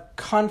 We have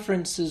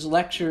conferences,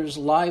 lectures,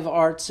 live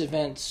arts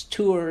events,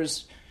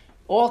 tours,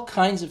 all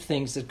kinds of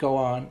things that go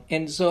on.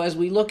 And so as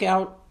we look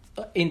out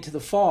into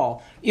the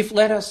fall, if,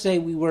 let us say,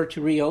 we were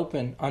to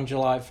reopen on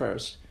July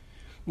 1st,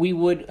 we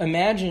would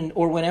imagine,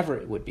 or whenever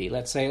it would be,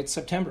 let's say it's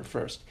September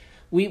 1st,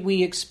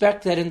 we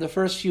expect that in the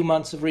first few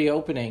months of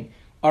reopening,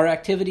 our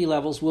activity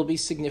levels will be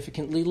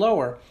significantly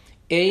lower.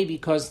 A,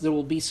 because there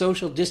will be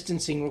social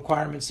distancing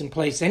requirements in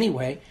place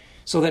anyway,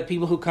 so that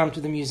people who come to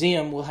the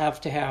museum will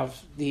have to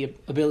have the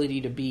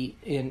ability to be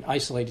in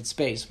isolated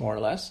space, more or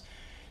less.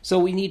 So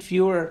we need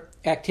fewer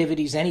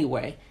activities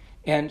anyway.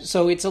 And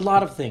so it's a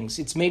lot of things.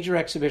 It's major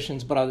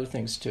exhibitions, but other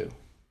things too.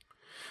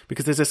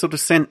 Because there's a sort of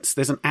sense,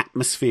 there's an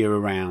atmosphere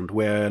around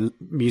where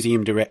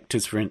museum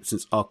directors, for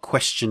instance, are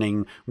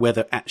questioning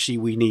whether actually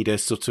we need a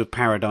sort of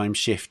paradigm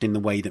shift in the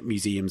way that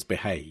museums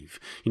behave.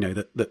 You know,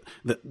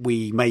 that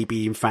we may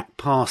be in fact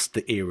past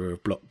the era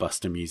of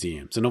blockbuster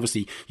museums. And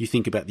obviously you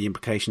think about the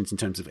implications in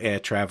terms of air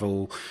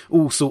travel,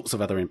 all sorts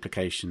of other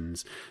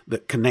implications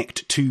that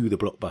connect to the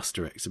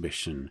blockbuster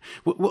exhibition.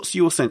 What's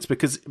your sense?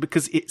 Because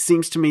it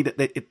seems to me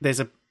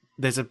that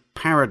there's a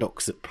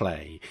paradox at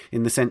play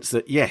in the sense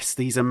that, yes,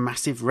 these are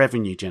massive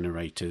revenue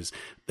generators.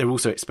 They're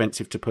also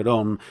expensive to put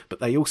on, but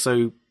they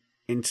also,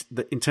 in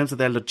terms of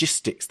their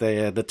logistics,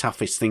 they're the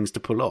toughest things to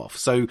pull off.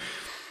 So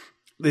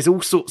there's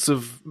all sorts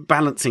of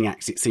balancing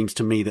acts, it seems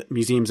to me, that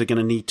museums are going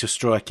to need to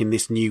strike in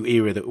this new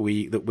era that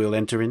we'll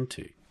enter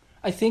into.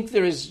 I think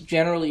there is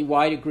generally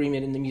wide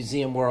agreement in the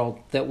museum world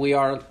that we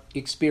are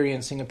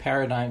experiencing a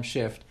paradigm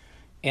shift,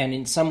 and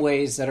in some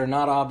ways that are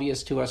not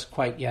obvious to us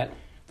quite yet.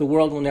 The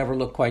world will never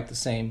look quite the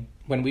same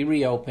when we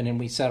reopen and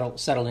we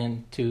settle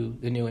into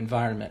the new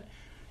environment.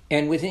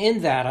 And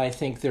within that, I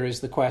think there is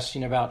the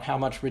question about how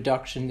much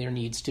reduction there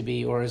needs to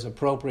be or is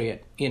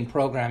appropriate in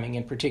programming,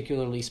 and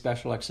particularly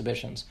special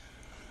exhibitions.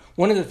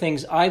 One of the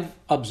things I've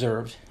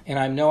observed, and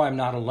I know I'm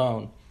not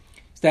alone,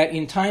 is that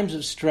in times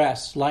of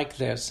stress like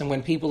this, and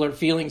when people are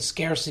feeling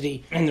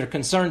scarcity and they're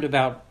concerned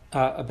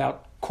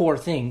about core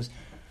things,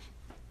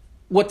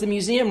 what the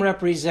museum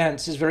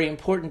represents is very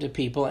important to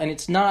people, and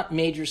it's not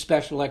major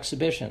special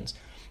exhibitions.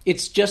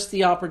 It's just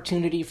the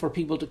opportunity for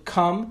people to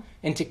come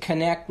and to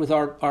connect with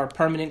our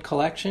permanent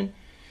collection,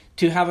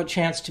 to have a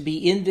chance to be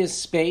in this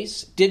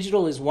space.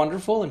 Digital is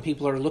wonderful, and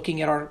people are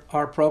looking at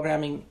our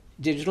programming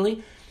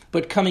digitally,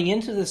 but coming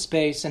into the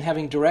space and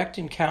having direct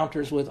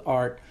encounters with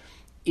art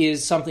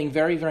is something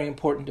very, very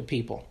important to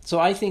people. So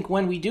I think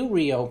when we do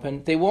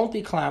reopen, they won't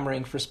be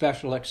clamoring for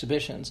special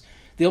exhibitions.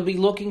 They'll be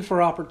looking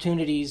for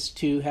opportunities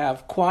to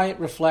have quiet,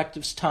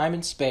 reflective time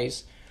and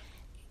space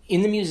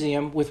in the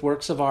museum with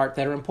works of art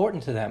that are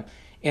important to them.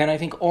 And I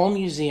think all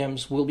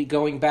museums will be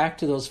going back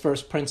to those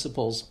first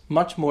principles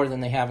much more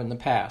than they have in the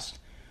past.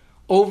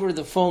 Over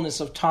the fullness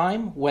of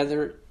time,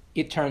 whether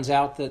it turns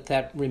out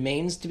that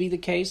remains to be the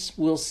case,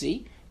 we'll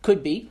see.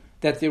 Could be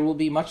that there will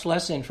be much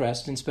less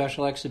interest in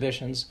special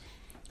exhibitions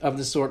of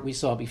the sort we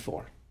saw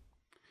before.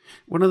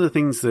 One of the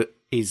things that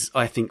is,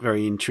 I think,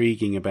 very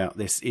intriguing about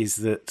this is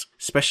that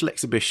special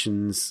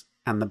exhibitions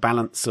and the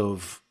balance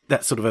of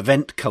that sort of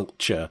event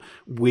culture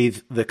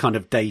with the kind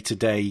of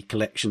day-to-day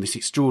collection, this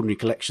extraordinary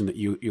collection that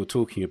you're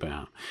talking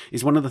about,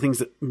 is one of the things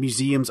that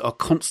museums are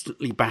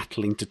constantly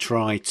battling to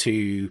try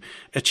to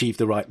achieve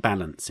the right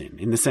balance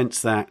in the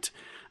sense that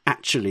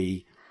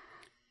actually,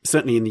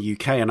 certainly in the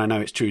UK, and I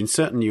know it's true in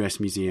certain US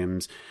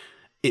museums,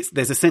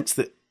 there's a sense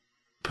that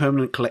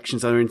permanent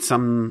collections are in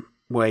some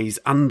ways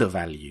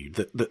undervalued,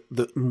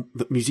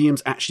 that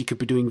museums actually could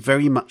be doing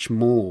very much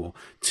more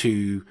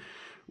to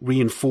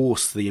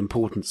reinforce the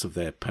importance of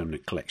their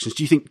permanent collections.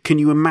 Can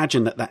you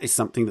imagine that is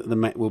something that the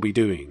Met will be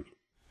doing?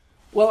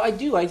 Well, I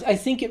do. I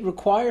think it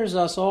requires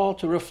us all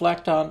to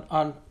reflect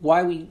on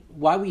why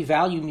we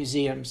value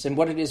museums and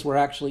what it is we're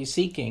actually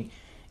seeking.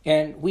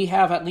 And we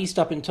have, at least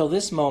up until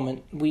this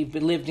moment, we've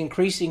lived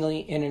increasingly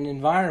in an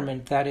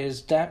environment that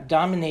is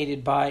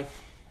dominated by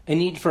a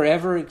need for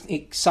ever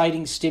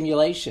exciting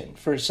stimulation,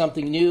 for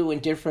something new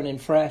and different and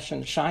fresh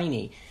and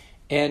shiny.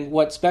 And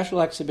what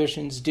special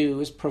exhibitions do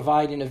is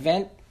provide an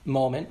event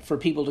moment for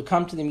people to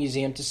come to the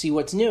museum to see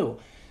what's new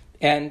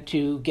and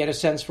to get a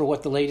sense for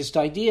what the latest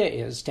idea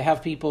is, to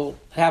have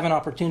an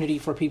opportunity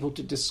for people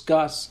to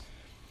discuss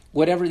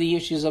whatever the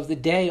issues of the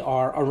day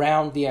are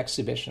around the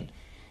exhibition.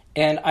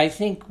 And I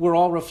think we're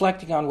all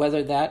reflecting on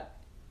whether that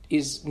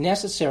is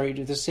necessary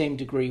to the same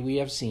degree we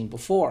have seen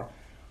before.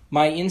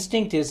 My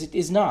instinct is it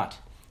is not.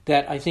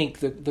 That I think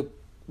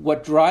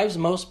what drives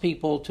most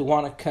people to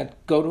want to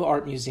go to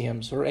art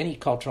museums or any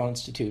cultural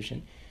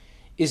institution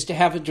is to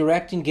have a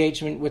direct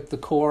engagement with the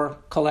core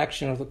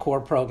collection or the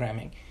core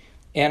programming.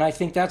 And I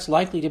think that's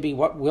likely to be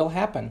what will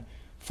happen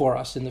for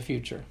us in the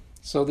future.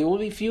 So there will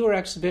be fewer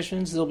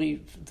exhibitions, but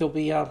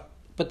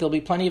there'll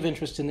be plenty of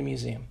interest in the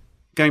museum.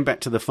 Going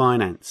back to the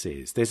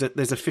finances, there's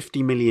a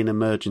 50 million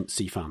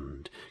emergency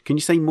fund. Can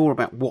you say more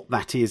about what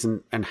that is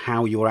and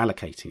how you're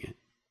allocating it?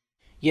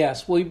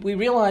 Yes, we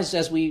realized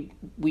as we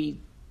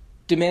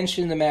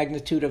dimension the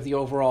magnitude of the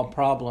overall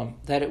problem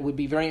that it would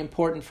be very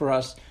important for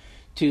us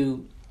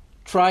to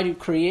try to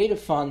create a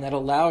fund that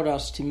allowed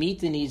us to meet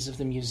the needs of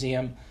the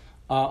museum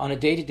on a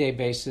day-to-day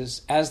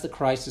basis as the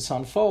crisis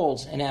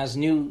unfolds and as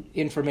new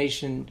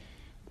information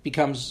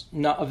becomes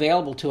not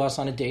available to us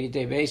on a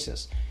day-to-day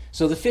basis.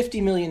 So the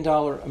 $50 million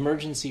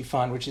emergency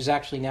fund, which is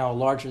actually now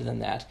larger than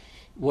that,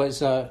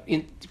 was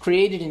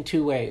created in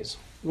two ways.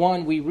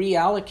 One, we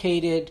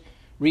reallocated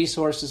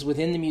resources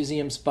within the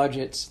museum's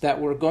budgets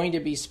that were going to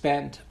be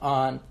spent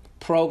on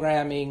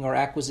programming or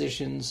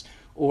acquisitions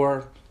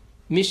or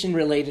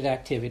mission-related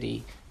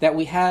activity that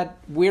we had,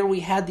 where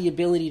we had the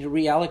ability to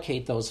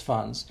reallocate those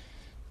funds,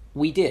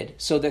 we did,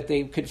 so that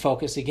they could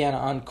focus again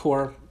on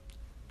core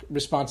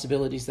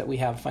responsibilities that we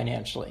have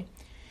financially.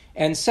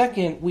 And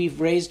second,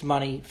 we've raised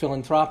money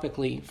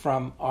philanthropically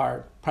from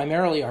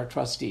primarily our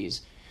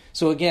trustees.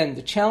 So again,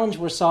 the challenge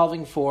we're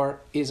solving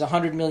for is a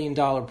 $100 million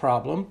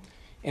problem,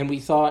 and we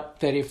thought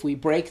that if we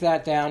break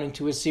that down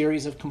into a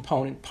series of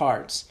component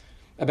parts,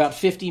 about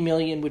 $50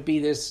 million would be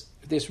this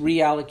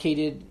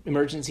reallocated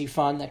emergency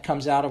fund that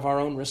comes out of our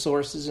own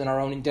resources and our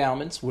own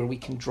endowments where we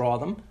can draw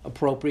them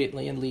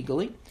appropriately and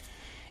legally.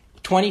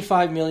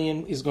 $25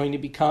 million is going to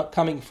be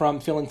coming from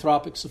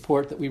philanthropic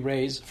support that we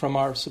raise from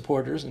our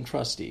supporters and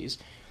trustees.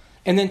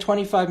 And then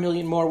 $25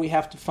 million more we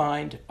have to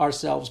find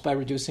ourselves by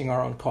reducing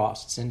our own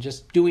costs and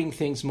just doing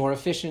things more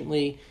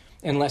efficiently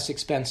and less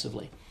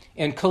expensively.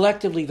 And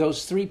collectively,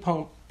 those three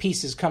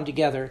pieces come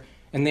together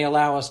and they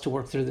allow us to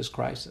work through this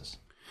crisis.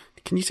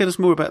 Can you tell us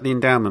more about the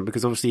endowment?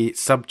 Because obviously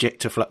it's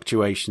subject to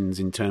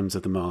fluctuations in terms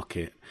of the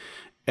market.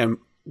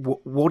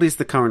 What is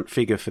the current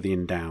figure for the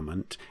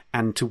endowment?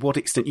 And to what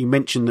extent, you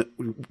mentioned that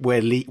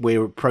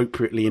where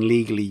appropriately and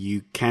legally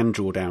you can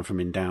draw down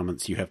from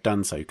endowments, you have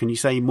done so. Can you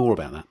say more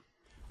about that?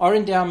 Our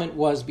endowment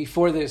was,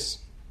 before this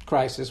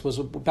crisis, was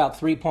about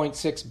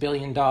 $3.6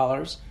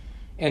 billion.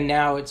 And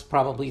now it's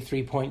probably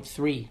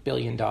 $3.3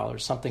 billion,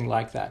 something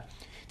like that.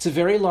 It's a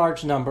very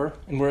large number,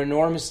 and we're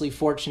enormously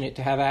fortunate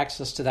to have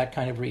access to that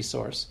kind of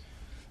resource.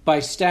 By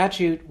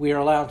statute, we are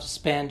allowed to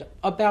spend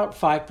about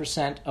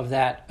 5% of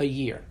that a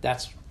year.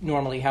 That's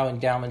normally how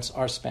endowments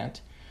are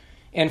spent.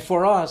 And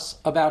for us,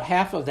 about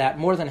half of that,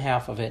 more than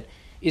half of it,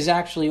 is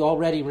actually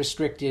already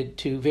restricted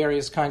to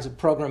various kinds of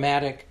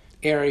programmatic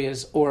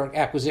areas or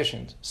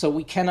acquisitions. So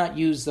we cannot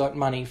use that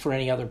money for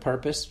any other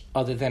purpose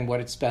other than what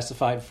it's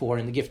specified for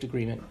in the gift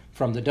agreement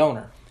from the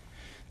donor.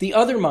 The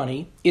other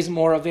money is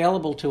more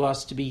available to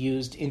us to be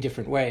used in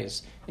different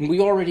ways, and we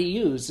already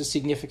use a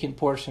significant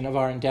portion of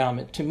our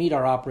endowment to meet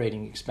our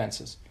operating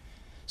expenses.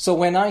 So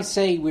when I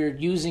say we're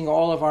using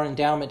all of our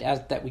endowment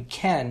that we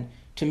can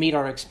to meet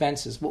our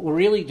expenses, what we're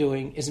really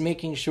doing is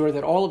making sure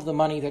that all of the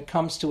money that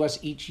comes to us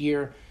each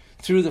year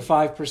through the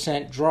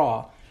 5%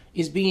 draw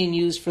is being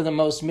used for the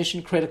most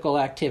mission-critical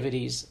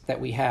activities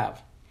that we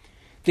have.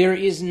 There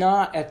is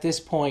not at this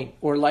point,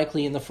 or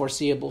likely in the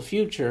foreseeable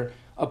future,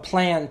 a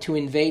plan to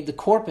invade the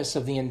corpus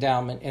of the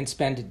endowment and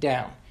spend it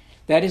down.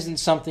 That isn't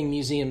something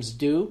museums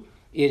do.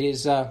 It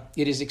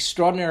is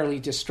extraordinarily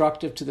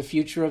destructive to the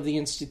future of the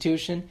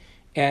institution,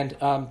 and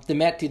the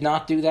Met did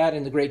not do that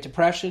in the Great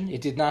Depression.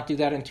 It did not do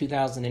that in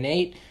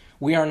 2008.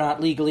 We are not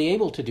legally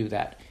able to do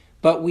that.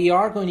 But we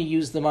are going to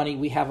use the money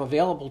we have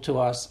available to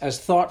us as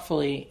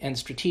thoughtfully and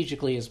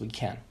strategically as we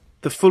can.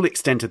 The full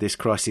extent of this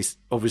crisis,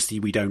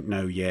 obviously, we don't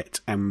know yet,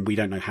 and we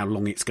don't know how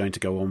long it's going to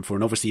go on for.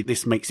 And obviously,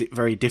 this makes it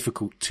very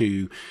difficult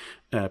to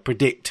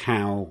predict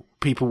how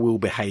people will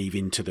behave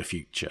into the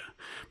future.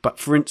 But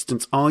for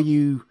instance, are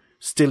you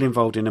still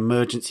involved in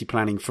emergency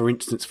planning, for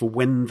instance, for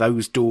when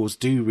those doors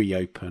do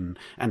reopen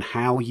and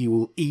how you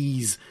will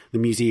ease the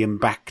museum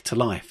back to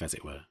life, as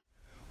it were?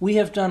 We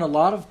have done a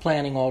lot of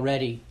planning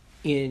already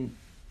in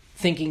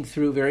thinking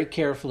through very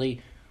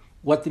carefully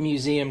what the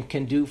museum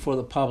can do for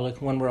the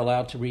public when we're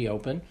allowed to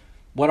reopen,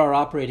 what our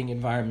operating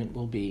environment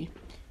will be,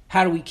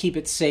 how do we keep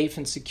it safe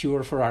and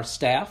secure for our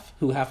staff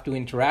who have to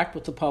interact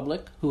with the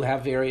public, who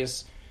have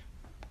various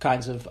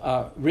kinds of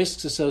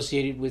risks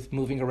associated with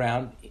moving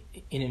around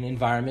in an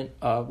environment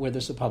where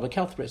there's a public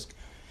health risk.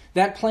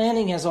 That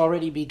planning has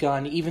already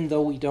begun, even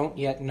though we don't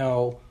yet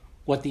know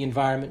what the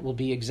environment will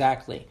be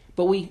exactly.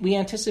 But we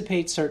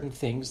anticipate certain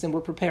things, and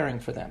we're preparing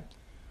for them.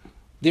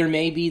 There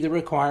may be the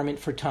requirement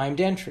for timed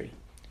entry,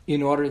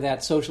 in order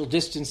that social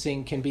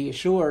distancing can be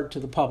assured to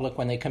the public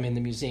when they come in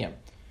the museum.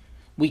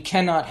 We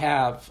cannot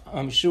have,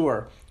 I'm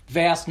sure,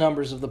 vast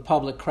numbers of the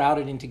public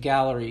crowded into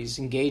galleries,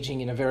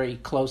 engaging in a very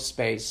close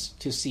space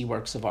to see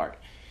works of art.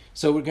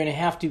 So we're going to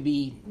have to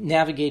be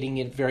navigating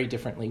it very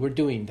differently. We're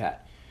doing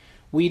that.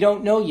 We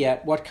don't know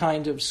yet what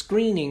kind of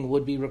screening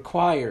would be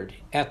required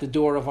at the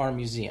door of our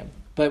museum.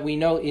 But we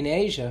know in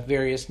Asia,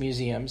 various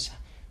museums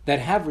that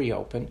have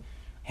reopened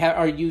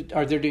are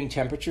they're doing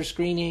temperature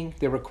screening,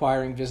 they're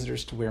requiring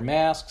visitors to wear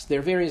masks. There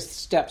are various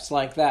steps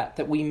like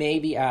that we may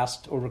be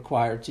asked or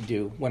required to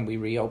do when we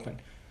reopen.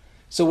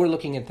 So we're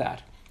looking at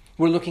that.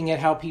 We're looking at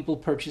how people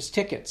purchase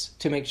tickets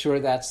to make sure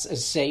that's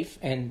as safe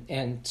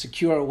and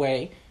secure a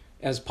way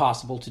as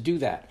possible to do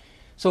that.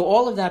 So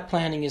all of that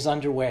planning is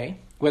underway.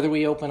 Whether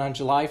we open on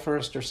July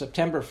 1st or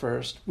September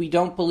 1st, we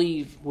don't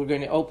believe we're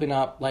going to open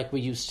up like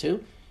we used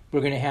to.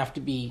 We're going to have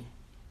to be,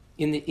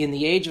 in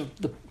the age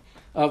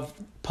of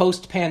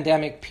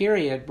post-pandemic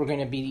period, we're going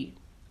to be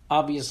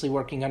obviously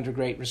working under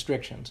great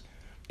restrictions.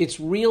 It's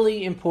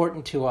really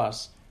important to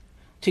us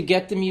to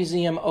get the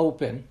museum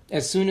open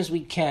as soon as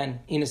we can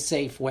in a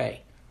safe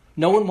way.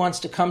 No one wants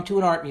to come to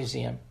an art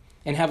museum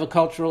and have a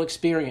cultural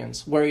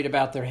experience worried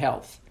about their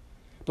health.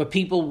 But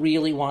people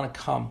really want to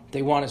come.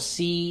 They want to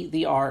see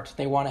the art.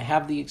 They want to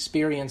have the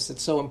experience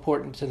that's so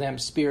important to them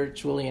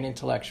spiritually and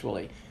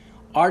intellectually.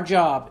 Our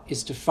job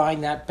is to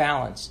find that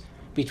balance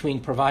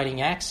between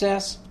providing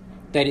access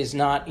that is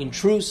not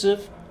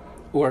intrusive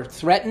or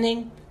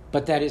threatening,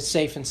 but that is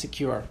safe and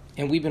secure.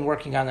 And we've been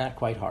working on that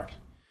quite hard.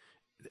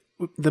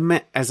 The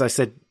Met, as I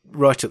said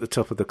right at the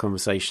top of the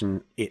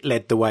conversation, it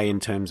led the way in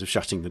terms of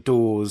shutting the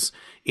doors.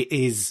 It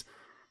is,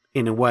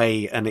 in a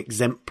way, an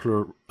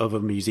exemplar of a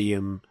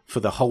museum for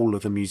the whole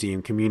of the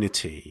museum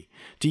community.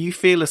 Do you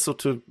feel a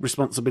sort of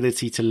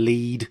responsibility to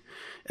lead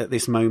at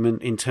this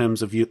moment in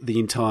terms of the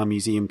entire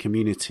museum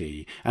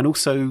community? And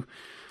also,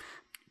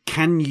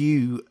 can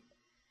you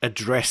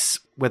address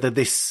whether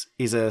this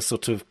is a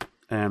sort of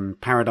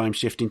paradigm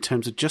shift in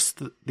terms of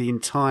just the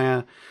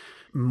entire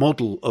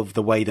model of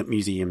the way that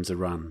museums are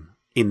run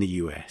in the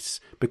US?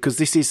 Because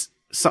this is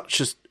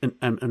such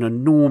an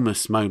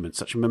enormous moment,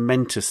 such a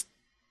momentous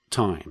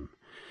time.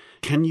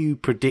 Can you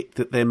predict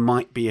that there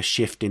might be a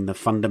shift in the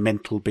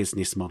fundamental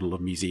business model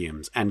of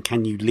museums, and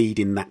can you lead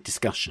in that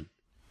discussion?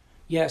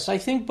 Yes, I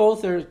think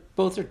both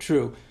are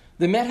true.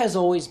 The Met has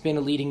always been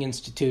a leading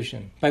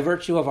institution by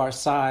virtue of our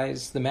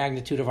size, the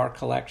magnitude of our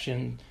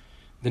collection,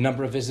 the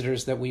number of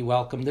visitors that we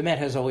welcome. The Met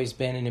has always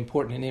been an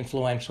important and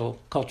influential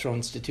cultural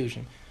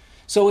institution.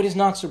 So it is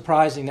not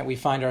surprising that we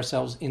find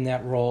ourselves in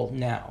that role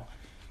now.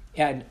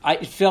 And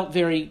it felt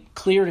very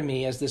clear to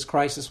me as this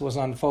crisis was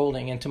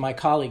unfolding, and to my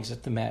colleagues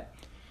at the Met,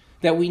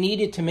 that we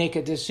needed to make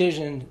a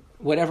decision,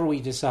 whatever we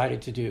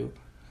decided to do,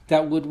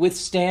 that would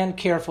withstand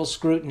careful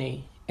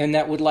scrutiny and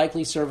that would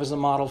likely serve as a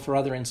model for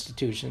other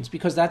institutions,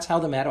 because that's how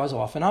the Met was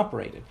often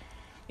operated.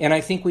 And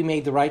I think we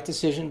made the right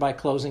decision by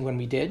closing when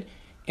we did,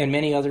 and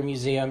many other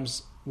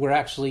museums were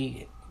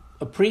actually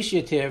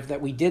appreciative that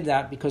we did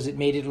that because it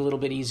made it a little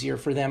bit easier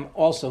for them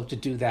also to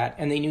do that,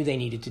 and they knew they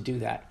needed to do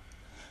that.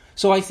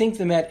 So I think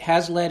the Met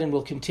has led and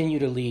will continue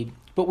to lead,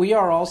 but we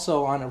are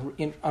also on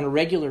a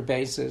regular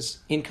basis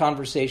in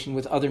conversation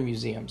with other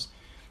museums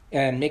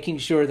and making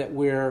sure that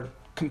we're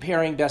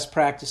comparing best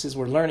practices,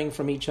 we're learning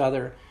from each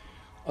other.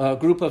 A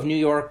group of New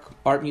York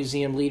art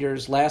museum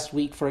leaders last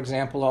week, for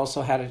example,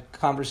 also had a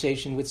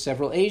conversation with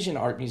several Asian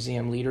art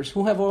museum leaders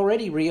who have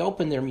already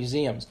reopened their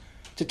museums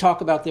to talk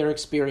about their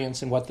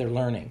experience and what they're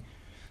learning.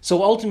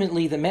 So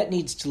ultimately, the Met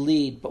needs to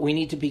lead, but we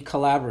need to be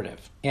collaborative,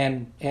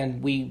 and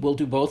we will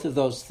do both of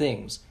those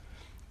things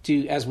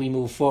as we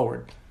move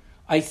forward.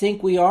 I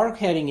think we are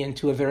heading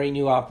into a very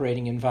new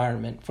operating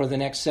environment for the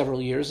next several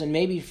years, and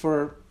maybe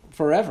for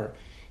forever,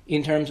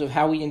 in terms of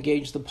how we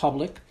engage the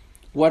public,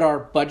 what our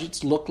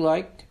budgets look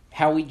like,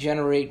 how we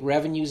generate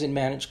revenues and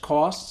manage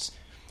costs,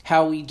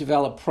 how we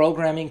develop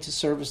programming to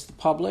service the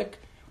public,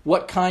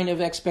 what kind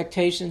of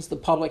expectations the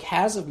public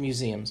has of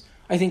museums.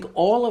 I think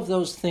all of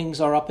those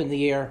things are up in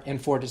the air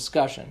and for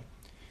discussion,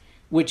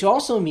 which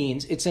also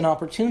means it's an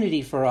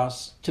opportunity for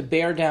us to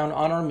bear down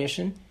on our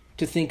mission,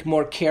 to think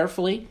more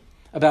carefully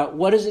about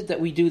what is it that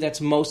we do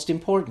that's most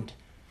important.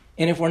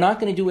 And if we're not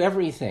going to do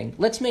everything,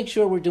 let's make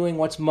sure we're doing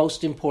what's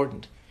most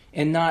important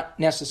and not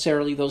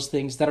necessarily those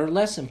things that are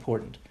less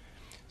important.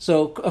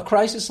 So a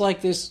crisis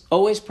like this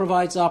always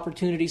provides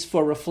opportunities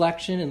for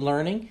reflection and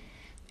learning,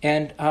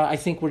 and I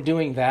think we're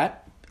doing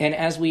that. And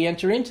as we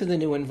enter into the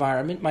new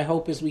environment, my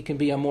hope is we can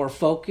be a more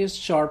focused,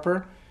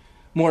 sharper,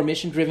 more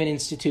mission-driven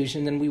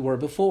institution than we were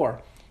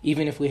before,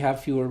 even if we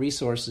have fewer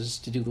resources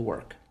to do the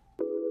work.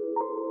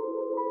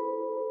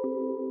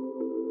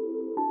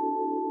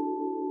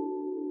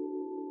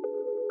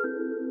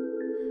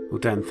 Well,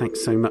 Dan,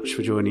 thanks so much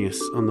for joining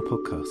us on the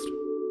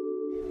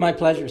podcast. My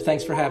pleasure.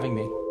 Thanks for having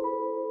me.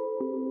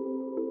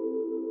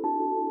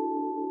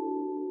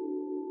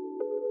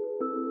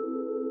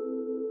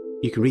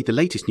 You can read the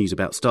latest news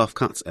about staff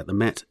cuts at the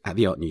Met at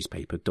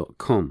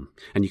theartnewspaper.com.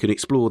 And you can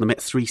explore the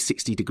Met's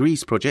 360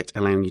 Degrees project,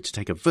 allowing you to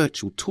take a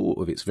virtual tour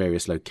of its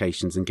various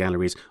locations and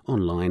galleries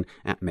online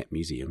at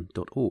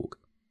metmuseum.org.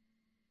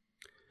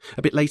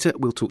 A bit later,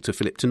 we'll talk to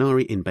Philip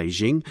Tenari in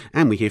Beijing,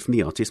 and we hear from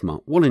the artist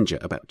Mark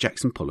Wallinger about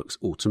Jackson Pollock's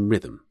Autumn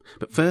Rhythm.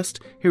 But first,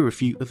 here are a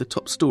few of the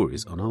top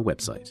stories on our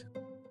website.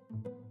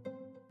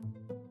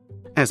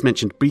 As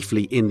mentioned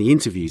briefly in the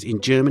interviews,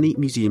 in Germany,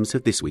 museums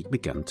have this week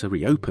begun to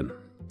reopen.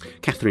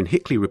 Catherine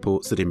Hickley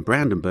reports that in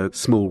Brandenburg,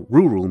 small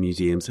rural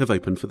museums have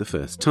opened for the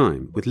first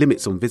time, with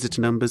limits on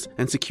visitor numbers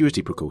and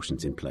security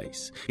precautions in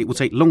place. It will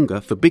take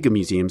longer for bigger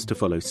museums to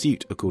follow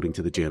suit, according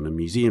to the German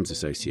Museums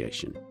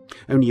Association.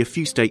 Only a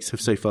few states have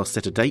so far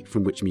set a date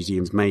from which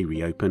museums may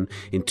reopen,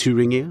 in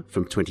Thuringia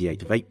from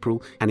 28th of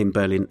April, and in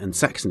Berlin and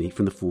Saxony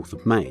from the 4th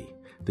of May.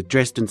 The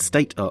Dresden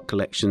State Art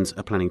Collections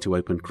are planning to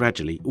open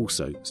gradually,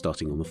 also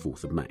starting on the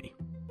 4th of May.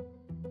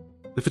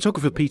 The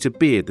photographer Peter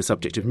Beard, the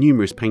subject of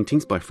numerous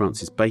paintings by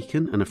Francis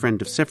Bacon and a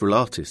friend of several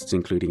artists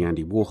including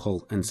Andy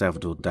Warhol and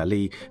Salvador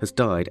Dali, has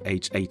died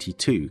aged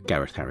 82,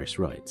 Gareth Harris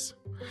writes.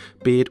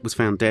 Beard was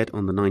found dead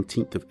on the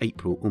 19th of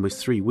April, almost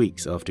 3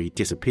 weeks after he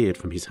disappeared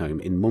from his home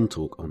in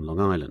Montauk on Long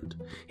Island.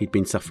 He'd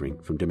been suffering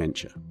from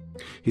dementia.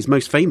 His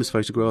most famous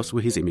photographs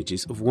were his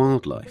images of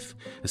wildlife.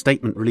 A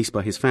statement released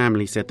by his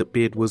family said that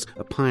Beard was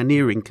a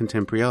pioneering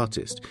contemporary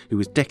artist who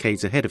was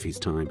decades ahead of his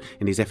time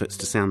in his efforts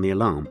to sound the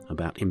alarm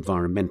about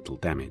environmental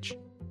damage.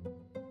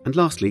 And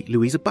lastly,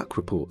 Louisa Buck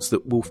reports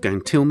that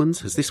Wolfgang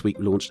Tillmans has this week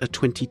launched a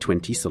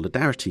 2020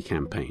 solidarity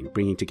campaign,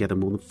 bringing together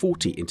more than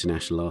 40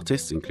 international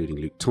artists, including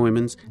Luke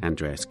Toymans,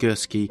 Andreas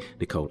Gursky,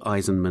 Nicole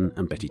Eisenman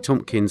and Betty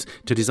Tompkins,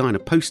 to design a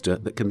poster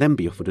that can then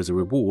be offered as a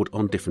reward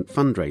on different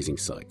fundraising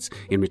sites,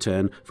 in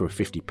return for a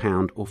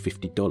 £50 or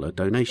 $50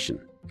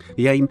 donation.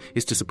 The aim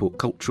is to support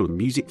cultural and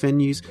music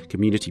venues,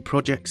 community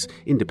projects,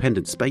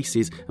 independent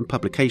spaces and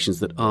publications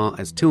that are,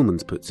 as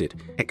Tillmans puts it,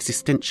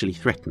 existentially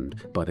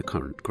threatened by the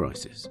current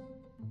crisis.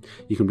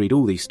 You can read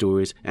all these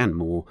stories and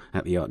more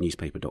at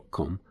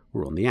theartnewspaper.com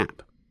or on the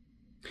app.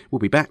 We'll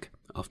be back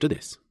after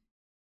this.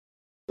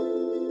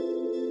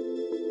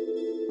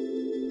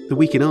 The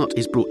Week in Art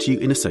is brought to you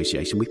in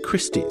association with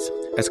Christie's.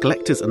 As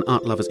collectors and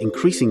art lovers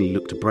increasingly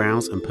look to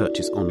browse and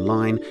purchase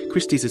online,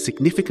 Christie's has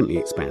significantly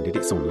expanded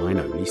its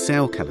online-only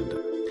sale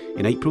calendar.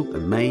 In April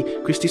and May,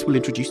 Christie's will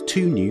introduce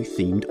 2 new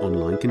themed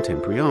online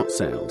contemporary art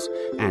sales.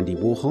 Andy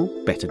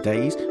Warhol, Better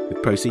Days,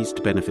 with proceeds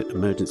to benefit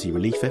emergency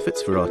relief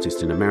efforts for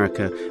artists in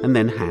America, and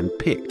then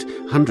hand-picked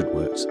 100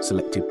 works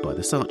selected by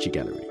the Saatchi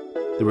Gallery.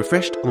 The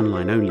refreshed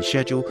online-only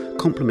schedule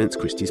complements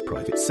Christie's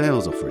private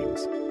sales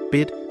offerings.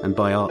 Bid and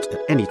buy art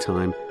at any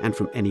time and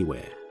from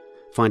anywhere.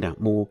 Find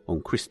out more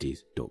on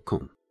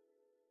christies.com.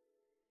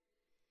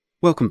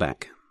 Welcome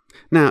back.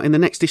 Now, in the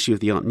next issue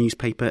of the Art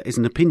newspaper is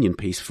an opinion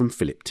piece from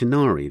Philip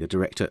Tenari, the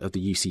director of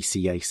the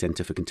UCCA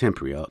Centre for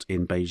Contemporary Art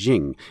in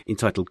Beijing,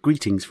 entitled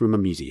Greetings from a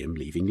Museum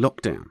Leaving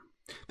Lockdown.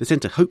 The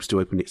centre hopes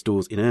to open its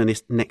doors in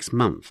earnest next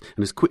month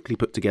and has quickly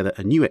put together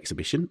a new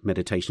exhibition,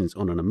 Meditations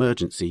on an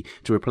Emergency,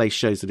 to replace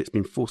shows that it's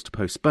been forced to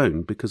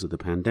postpone because of the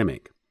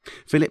pandemic.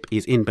 Philip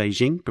is in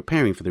Beijing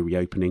preparing for the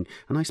reopening,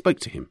 and I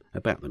spoke to him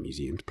about the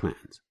museum's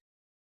plans.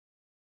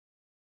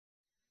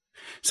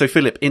 So,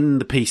 Philip, in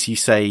the piece you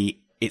say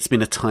it's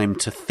been a time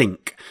to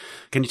think.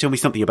 Can you tell me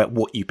something about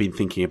what you've been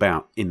thinking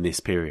about in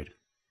this period?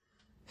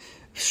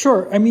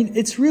 Sure. I mean,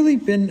 it's really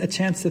been a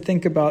chance to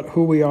think about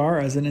who we are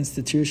as an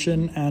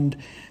institution and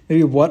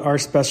maybe what our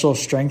special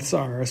strengths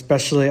are,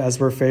 especially as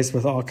we're faced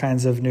with all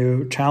kinds of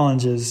new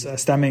challenges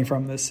stemming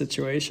from this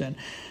situation.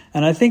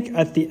 And I think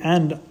at the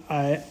end,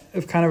 I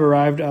have kind of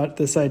arrived at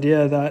this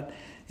idea that,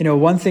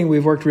 one thing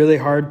we've worked really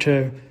hard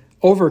to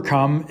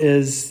overcome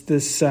is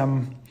this,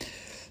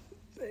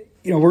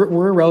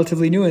 we're a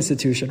relatively new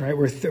institution, right?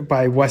 We're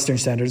by Western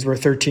standards, we're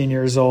 13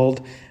 years old.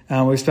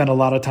 We've spent a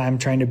lot of time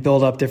trying to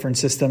build up different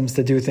systems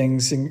to do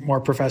things more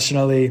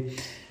professionally.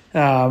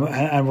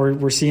 And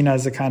we're seen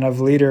as a kind of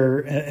leader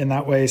in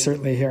that way,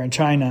 certainly here in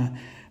China.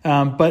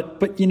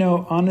 But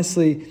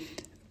honestly,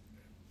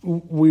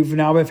 we've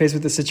now been faced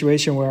with a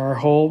situation where our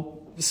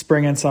whole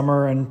spring and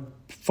summer and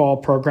fall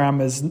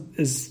program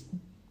is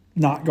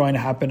not going to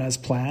happen as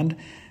planned.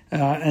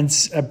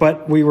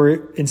 But we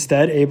were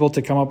instead able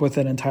to come up with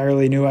an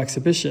entirely new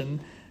exhibition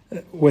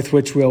with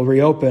which we'll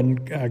reopen,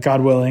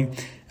 God willing,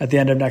 at the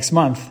end of next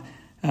month.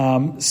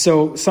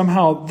 So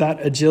somehow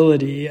that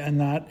agility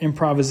and that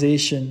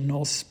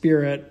improvisational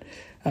spirit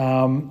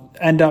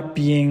end up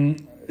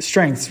being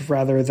strengths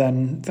rather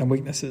than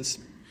weaknesses.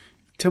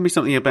 Tell me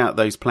something about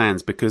those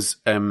plans, because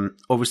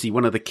obviously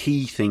one of the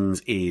key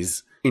things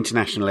is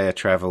international air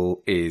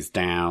travel is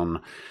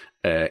down.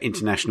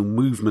 International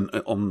movement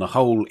on the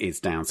whole is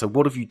down. So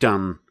what have you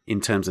done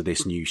in terms of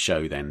this new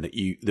show then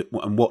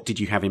and what did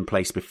you have in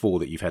place before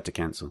that you've had to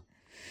cancel?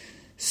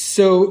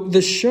 So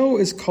the show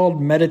is called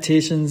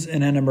Meditations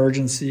in an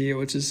Emergency,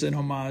 which is an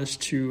homage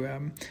to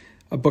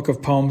a book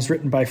of poems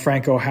written by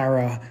Frank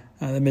O'Hara,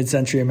 the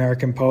mid-century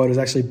American poet, who's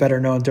actually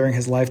better known during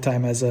his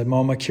lifetime as a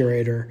MoMA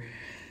curator.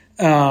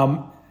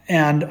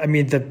 And I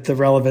mean, the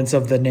relevance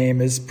of the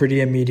name is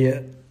pretty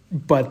immediate,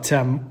 but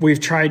we've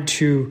tried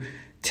to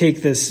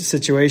take this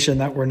situation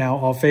that we're now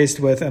all faced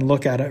with and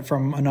look at it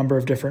from a number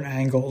of different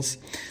angles.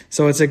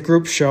 So it's a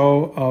group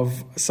show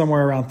of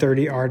somewhere around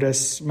 30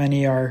 artists.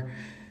 Many are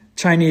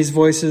Chinese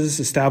voices,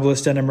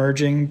 established and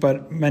emerging,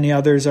 but many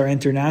others are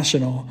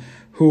international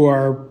who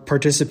are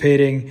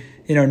participating,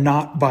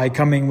 not by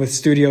coming with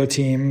studio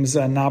teams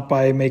and not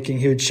by making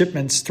huge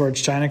shipments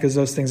towards China, because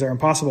those things are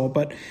impossible.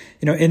 But,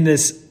 in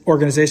this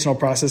organizational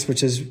process,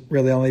 which has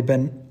really only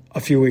been a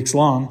few weeks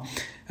long,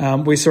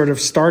 we sort of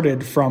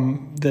started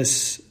from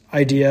this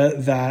idea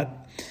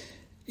that,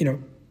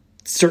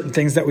 certain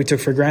things that we took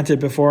for granted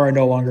before are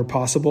no longer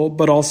possible,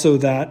 but also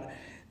that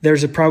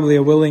there's probably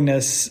a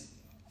willingness,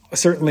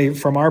 certainly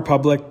from our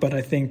public, but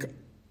I think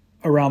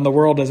around the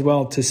world as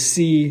well, to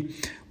see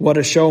what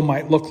a show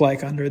might look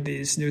like under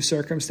these new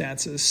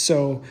circumstances.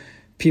 So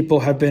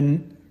people have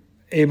been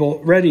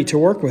ready to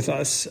work with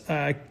us,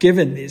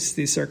 given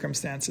these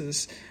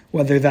circumstances,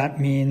 whether that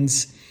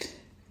means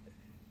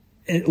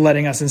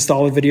letting us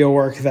install a video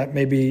work that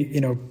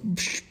maybe,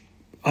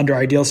 under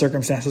ideal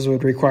circumstances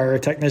would require a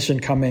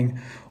technician coming,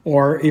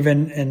 or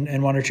even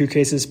in one or two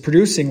cases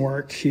producing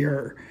work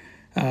here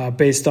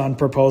based on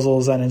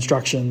proposals and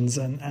instructions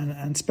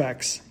and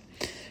specs.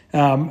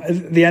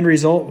 The end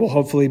result will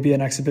hopefully be an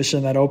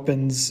exhibition that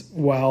opens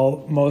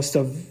while most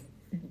of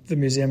the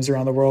museums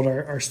around the world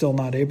are still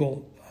not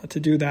able to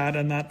do that,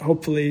 and that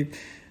hopefully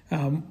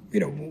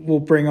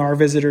will bring our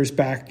visitors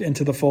back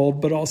into the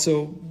fold, but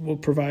also will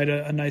provide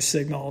a nice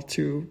signal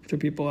to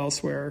people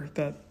elsewhere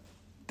that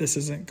this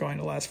isn't going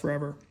to last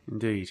forever.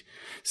 Indeed.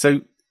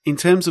 So in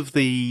terms of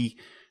the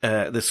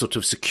sort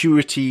of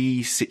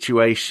security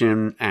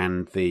situation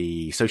and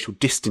the social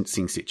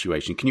distancing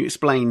situation, can you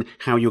explain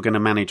how you're going to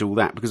manage all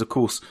that? Because, of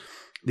course,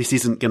 this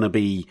isn't going to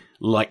be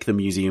like the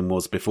museum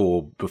was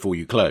before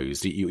you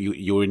closed.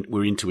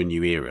 We're into a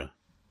new era.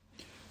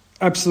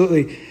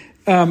 Absolutely.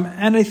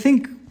 And I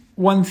think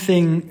one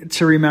thing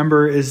to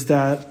remember is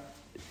that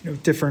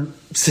different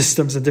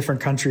systems in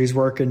different countries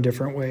work in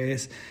different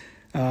ways.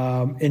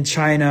 In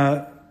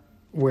China,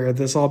 where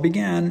this all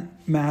began,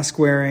 mask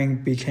wearing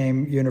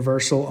became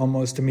universal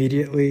almost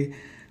immediately.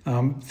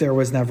 There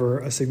was never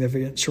a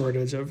significant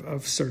shortage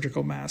of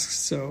surgical masks.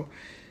 So,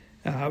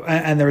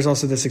 and there was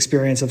also this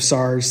experience of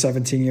SARS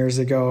 17 years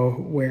ago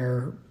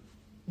where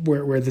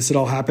this had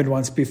all happened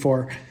once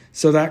before.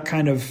 So that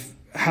kind of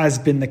has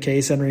been the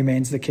case and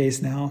remains the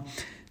case now.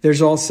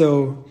 There's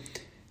also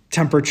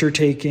temperature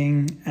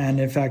taking and,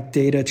 in fact,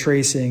 data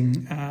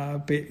tracing.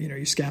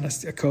 You scan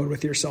a code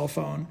with your cell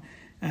phone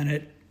and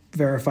it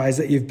verifies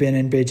that you've been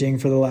in Beijing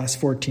for the last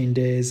 14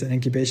 days, an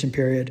incubation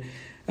period.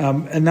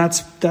 And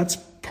that's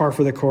par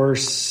for the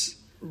course,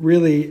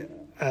 really,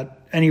 at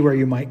anywhere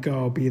you might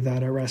go, be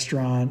that a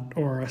restaurant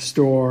or a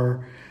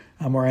store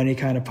or any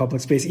kind of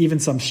public space, even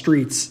some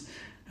streets,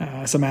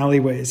 some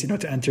alleyways,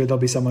 to enter, there'll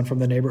be someone from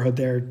the neighborhood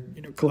there,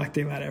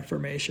 collecting that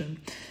information.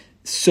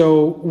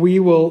 So we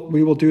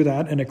will do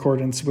that in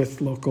accordance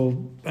with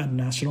local and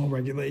national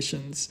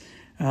regulations.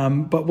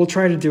 But we'll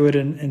try to do it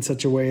in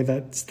such a way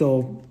that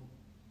still,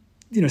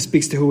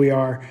 speaks to who we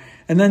are.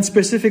 And then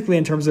specifically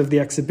in terms of the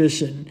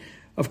exhibition,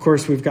 of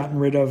course, we've gotten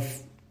rid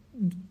of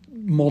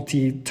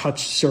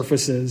multi-touch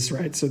surfaces,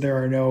 right? So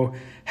there are no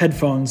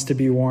headphones to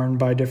be worn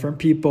by different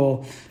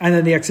people. And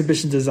then the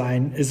exhibition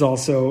design is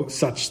also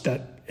such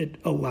that it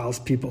allows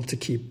people to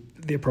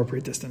keep the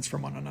appropriate distance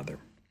from one another.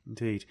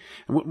 Indeed.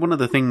 And one of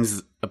the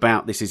things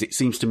about this is it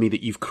seems to me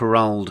that you've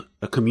corralled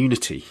a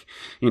community,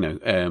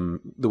 the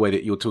way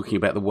that you're talking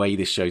about the way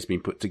this show's been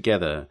put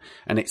together.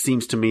 And it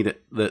seems to me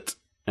that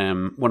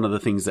one of the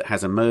things that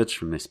has emerged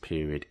from this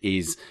period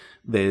is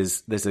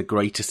there's a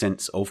greater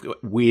sense of,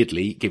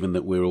 weirdly, given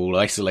that we're all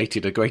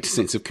isolated, a greater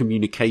sense of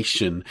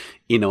communication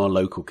in our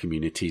local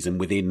communities and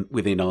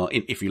within our,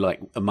 if you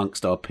like,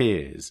 amongst our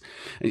peers.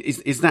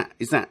 Is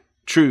that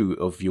true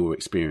of your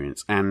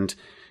experience? And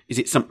is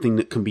it something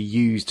that can be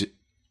used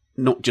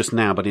not just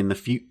now, but in the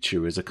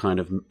future as a kind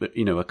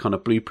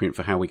of blueprint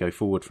for how we go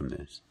forward from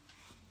this?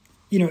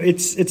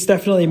 It's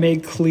definitely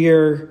made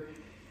clear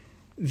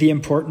the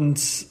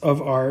importance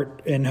of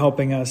art in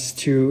helping us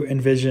to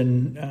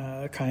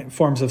envision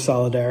forms of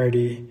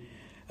solidarity.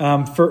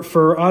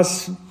 For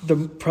us,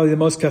 probably the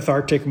most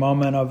cathartic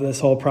moment of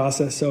this whole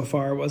process so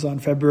far was on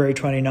February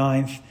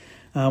 29th,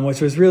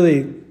 which was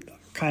really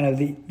kind of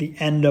the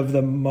end of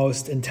the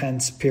most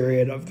intense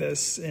period of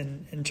this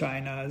in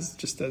China, as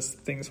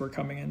things were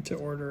coming into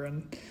order.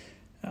 And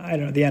I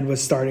don't know, the end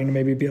was starting to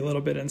maybe be a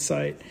little bit in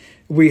sight.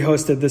 We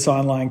hosted this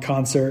online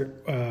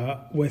concert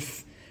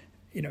with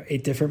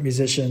 8 different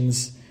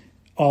musicians,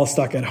 all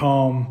stuck at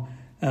home,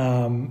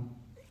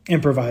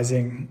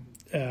 improvising.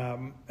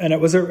 And it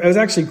was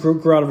actually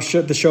grew out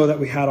of the show that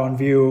we had on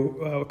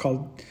view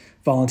called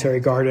Voluntary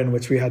Garden,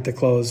 which we had to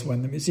close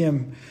when the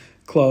museum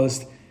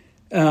closed.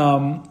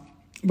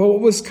 But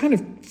what was kind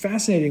of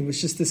fascinating was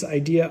just this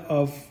idea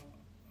of,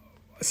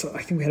 so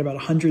I think we had about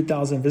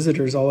 100,000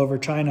 visitors all over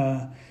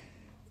China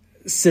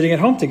sitting at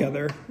home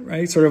together,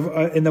 right? Sort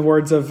of in the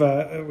words of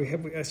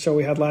a show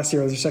we had last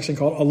year, there's a section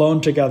called Alone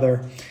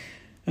Together.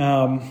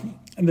 And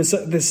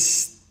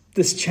this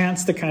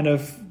chance to kind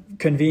of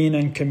convene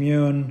and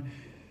commune,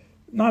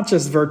 not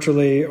just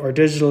virtually or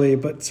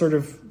digitally, but sort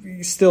of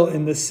still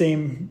in the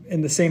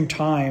same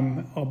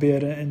time,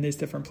 albeit in these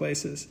different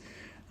places,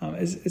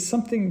 is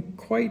something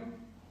quite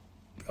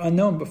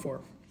unknown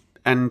before.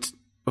 And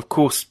of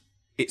course,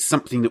 it's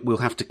something that we'll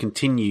have to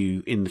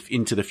continue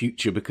into the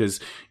future because,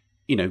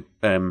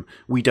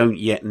 we don't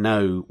yet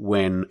know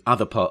when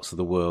other parts of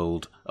the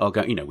world are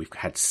going. We've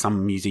had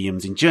some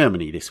museums in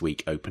Germany this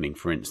week opening,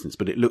 for instance,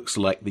 but it looks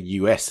like the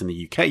US and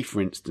the UK,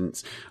 for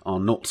instance, are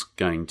not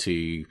going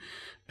to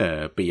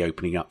be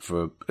opening up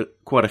for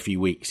quite a few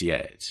weeks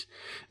yet.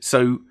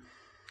 So,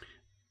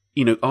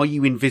 are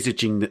you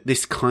envisaging that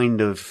this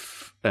kind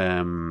of,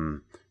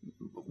 on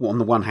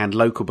the one hand,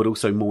 local, but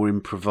also more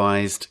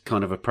improvised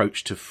kind of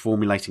approach to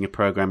formulating a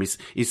program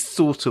is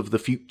sort of the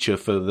future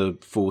for the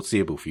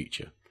foreseeable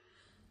future?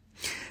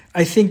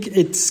 I think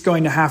it's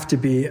going to have to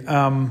be.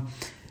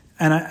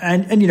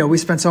 We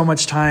spent so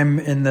much time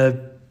in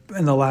the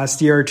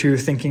last year or two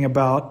thinking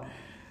about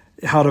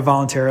how to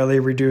voluntarily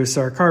reduce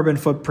our carbon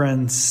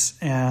footprints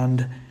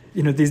and,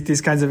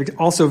 these kinds of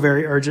also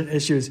very urgent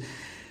issues,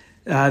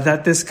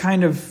 that this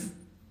kind of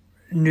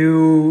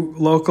new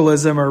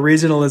localism or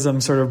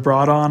regionalism sort of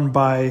brought on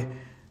by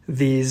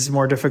these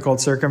more difficult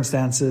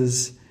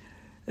circumstances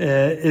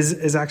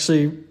is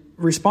actually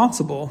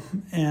responsible.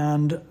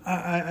 And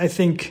I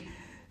think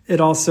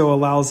it also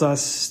allows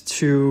us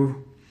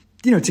to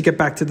get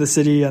back to the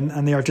city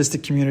and the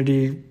artistic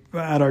community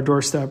at our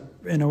doorstep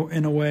in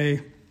a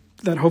way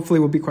that hopefully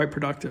will be quite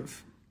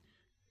productive.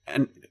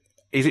 And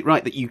is it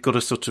right that you've got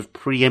a sort of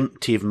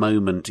preemptive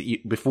moment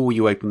before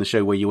you open the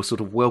show where you're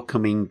sort of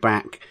welcoming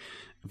back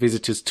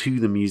visitors to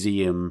the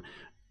museum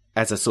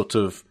as a sort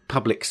of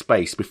public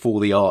space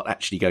before the art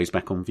actually goes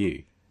back on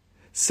view?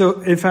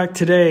 So, in fact,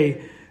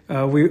 today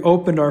we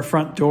opened our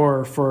front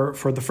door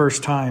for the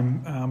first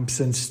time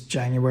since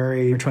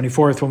January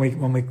 24th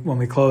when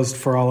we closed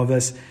for all of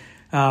this.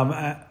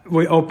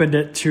 We opened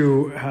it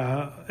to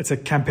it's a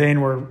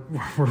campaign we're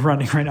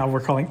running right now. We're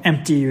calling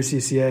Empty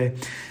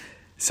UCCA.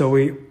 So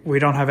we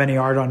don't have any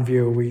art on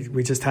view.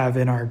 We just have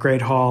in our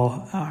great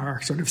hall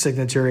our sort of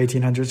signature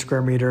 1,800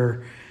 square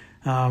meter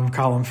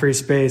column-free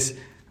space.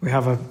 We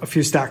have a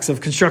few stacks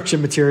of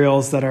construction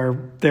materials that are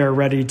there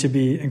ready to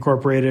be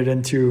incorporated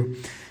into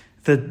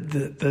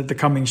the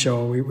coming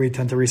show. We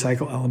tend to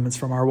recycle elements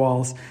from our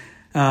walls.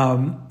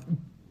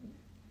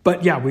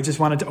 But yeah, we just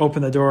wanted to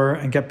open the door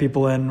and get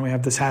people in. We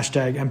have this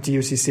hashtag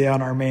EmptyUCCA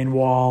on our main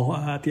wall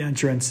at the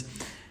entrance.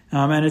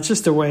 And it's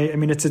just a way,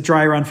 it's a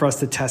dry run for us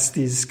to test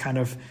these kind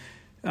of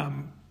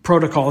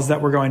protocols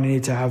that we're going to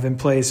need to have in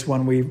place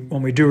when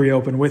we do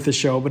reopen with the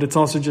show. But it's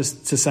also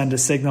just to send a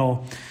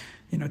signal,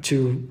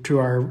 to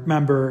our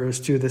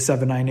members, to the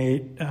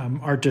 798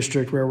 art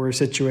district where we're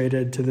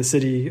situated, to the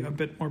city a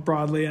bit more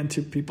broadly, and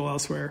to people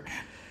elsewhere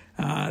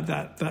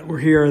that we're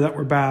here, that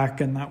we're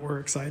back, and that we're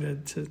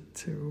excited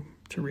to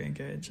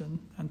re-engage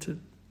and to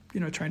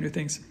try new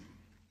things.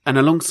 And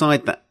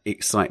alongside that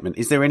excitement,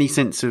 is there any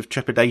sense of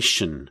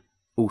trepidation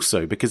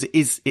also? Because it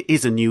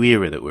is a new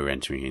era that we're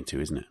entering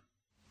into, isn't it?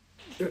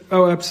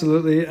 Oh,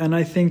 absolutely. And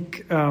I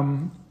think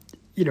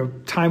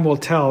time will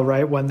tell,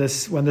 right? When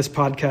this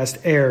podcast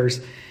airs,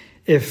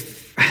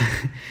 if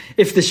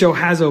the show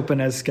has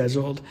opened as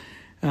scheduled,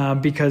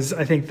 because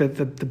I think that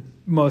the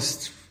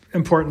most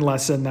important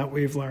lesson that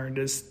we've learned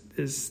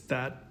is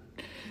that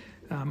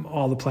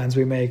all the plans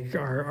we make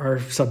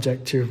are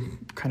subject to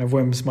kind of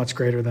whims much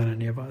greater than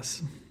any of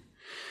us.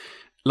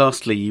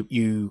 Lastly,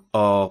 you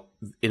are,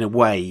 in a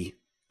way,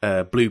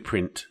 a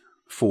blueprint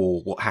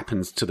for what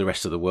happens to the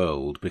rest of the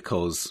world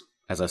because,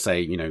 as I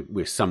say,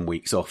 we're some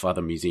weeks off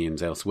other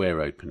museums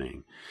elsewhere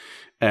opening.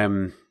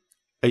 Are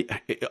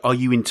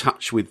you in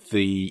touch with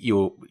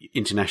your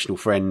international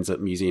friends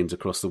at museums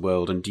across the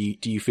world? And do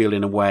you feel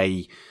in a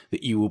way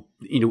that you'll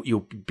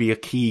be a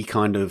key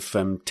kind of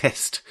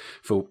test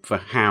for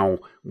how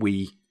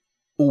we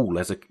all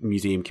as a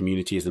museum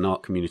community, as an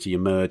art community,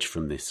 emerge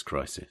from this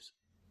crisis?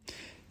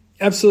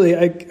 Absolutely.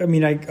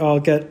 I'll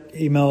get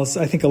emails.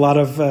 I think a lot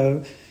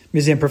of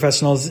museum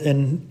professionals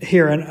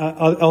here and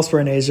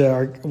elsewhere in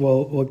Asia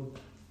will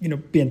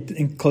be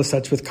in close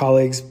touch with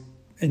colleagues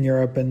in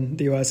Europe and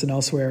the US and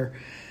elsewhere.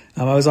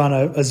 I was on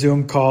a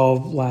Zoom call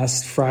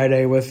last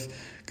Friday with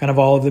kind of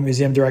all of the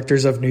museum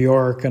directors of New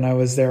York, and I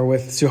was there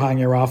with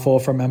Suhanya Raffel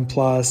from M+,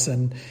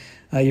 and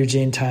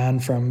Eugene Tan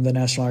from the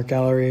National Art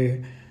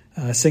Gallery,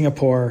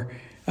 Singapore.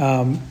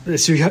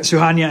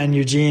 Suhanya and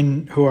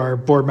Eugene, who are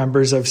board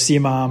members of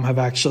CMOM, have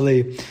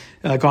actually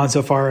gone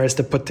so far as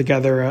to put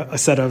together a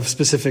set of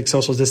specific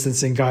social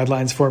distancing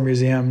guidelines for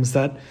museums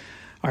that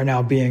are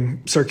now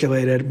being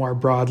circulated more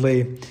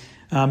broadly.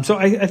 So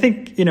I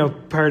think,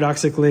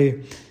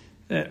 paradoxically,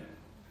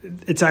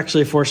 it's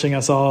actually forcing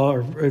us all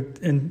or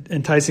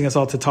enticing us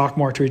all to talk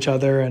more to each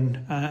other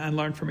and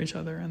learn from each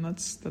other. And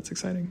that's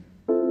exciting.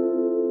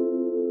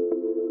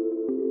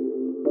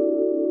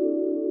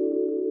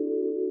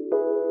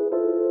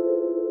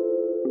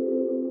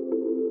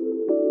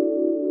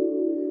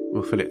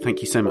 Well, Philip,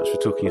 thank you so much for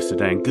talking to us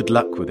today, and good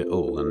luck with it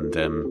all. And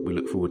we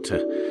look forward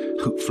to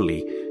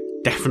hopefully,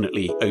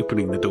 definitely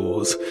opening the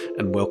doors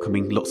and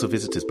welcoming lots of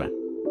visitors back.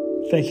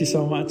 Thank you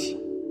so much.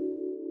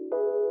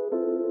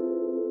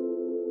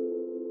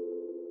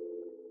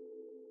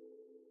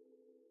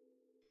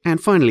 And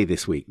finally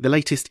this week, the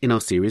latest in our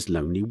series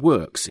Lonely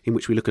Works, in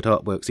which we look at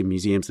artworks in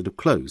museums that have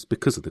closed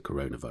because of the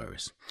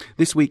coronavirus.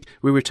 This week,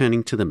 we're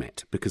returning to the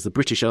Met, because the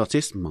British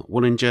artist Mark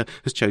Wallinger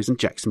has chosen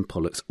Jackson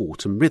Pollock's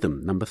Autumn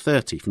Rhythm, number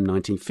 30 from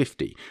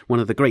 1950, one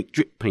of the great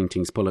drip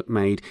paintings Pollock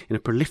made in a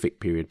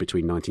prolific period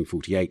between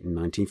 1948 and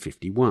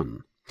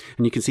 1951.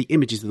 And you can see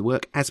images of the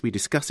work as we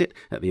discuss it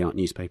at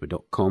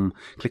theartnewspaper.com.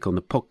 Click on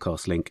the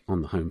podcast link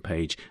on the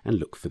homepage and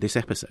look for this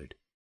episode.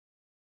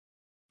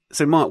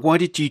 So, Mark, why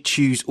did you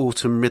choose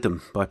Autumn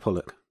Rhythm by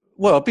Pollock?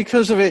 Well,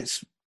 because of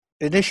its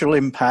initial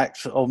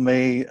impact on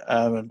me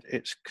and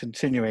its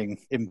continuing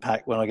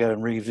impact when I go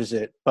and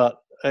revisit,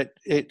 but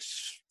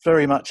it's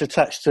very much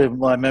attached to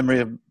my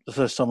memory of the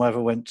first time I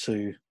ever went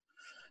to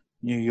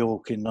New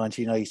York in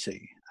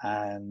 1980,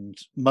 and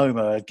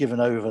MoMA had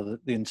given over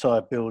the entire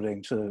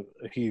building to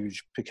a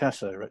huge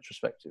Picasso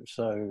retrospective.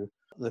 So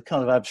the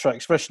kind of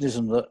abstract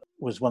expressionism that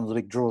was one of the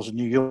big draws of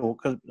New York,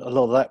 a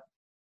lot of that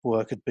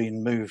work had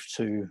been moved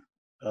to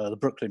the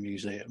Brooklyn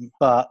Museum,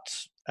 but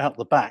out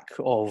the back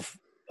of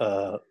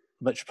the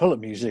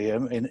Metropolitan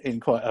Museum in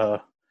quite an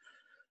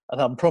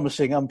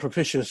unpromising,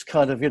 unpropitious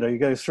kind of, you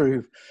go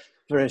through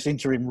various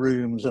interim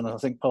rooms and I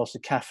think past a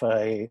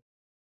cafe.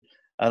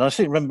 And I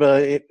seem to remember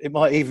it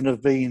might even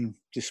have been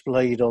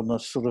displayed on a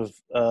sort of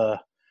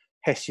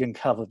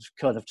Hessian-covered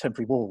kind of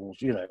temporary walls,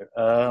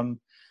 and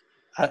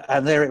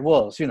there it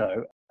was,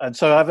 And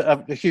so I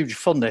have a huge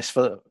fondness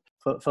for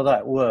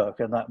that work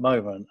and that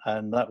moment,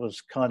 and that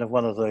was kind of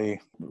one of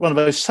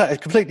those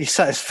completely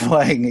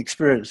satisfying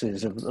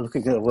experiences of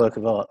looking at a work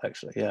of art.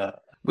 Actually, yeah.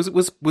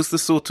 Was the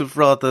sort of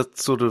rather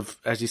sort of,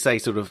 as you say,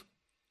 sort of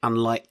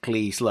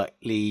unlikely,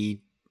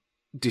 slightly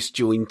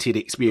disjointed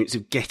experience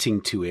of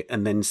getting to it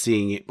and then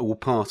seeing it all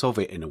part of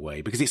it in a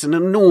way, because it's an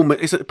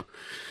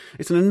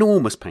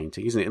enormous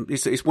painting, isn't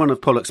it? It's one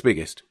of Pollock's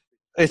biggest.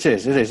 It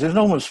is an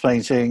enormous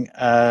painting,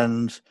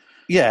 and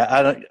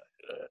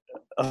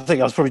I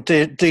think I was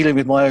probably dealing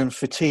with my own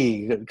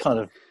fatigue and kind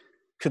of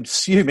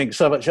consuming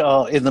so much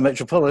art in the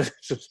Metropolitan,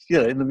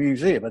 in the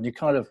museum, and you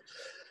kind of,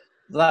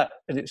 that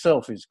in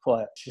itself is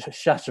quite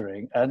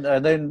shattering.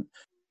 And then,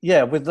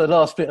 with the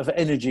last bit of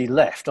energy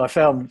left, I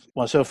found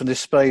myself in this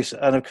space,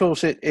 and of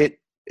course it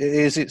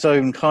is its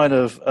own kind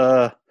of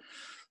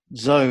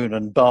zone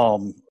and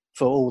balm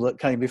for all that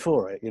came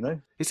before it,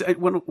 It's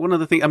one of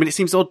the things. I mean, it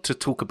seems odd to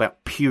talk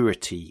about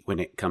purity when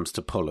it comes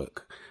to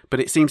Pollock, but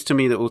it seems to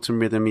me that Autumn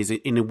Rhythm is,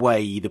 in a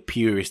way, the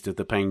purest of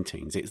the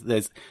paintings.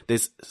 There's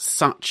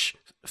such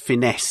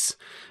finesse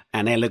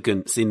and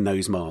elegance in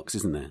those marks,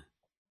 isn't there?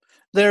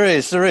 There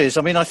is.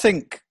 I mean, I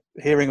think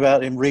hearing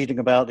about him, reading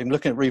about him,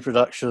 looking at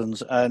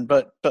reproductions,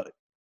 but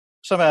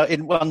somehow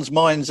in one's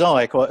mind's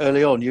eye, quite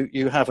early on,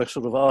 you have a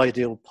sort of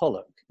ideal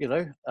Pollock,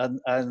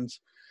 and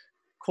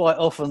quite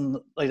often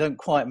they don't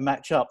quite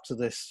match up to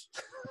this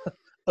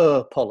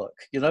Pollock,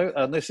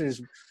 and this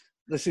is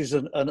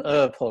an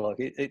Pollock.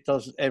 It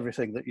does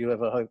everything that you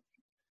ever hoped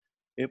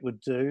it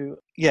would do.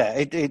 Yeah,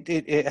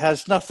 it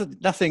has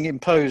nothing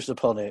imposed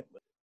upon it.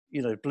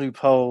 Blue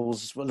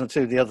poles, one or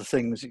two of the other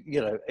things.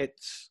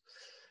 It's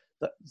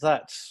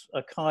that's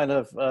a kind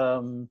of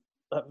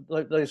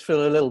those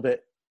feel a little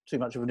bit too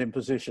much of an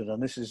imposition,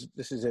 and this is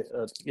it.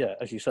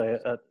 As you say,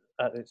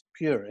 at its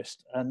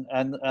purest, and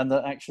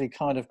that actually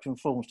kind of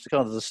conforms to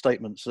kind of the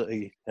statements that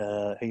he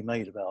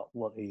made about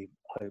what he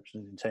hopes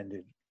and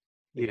intended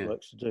he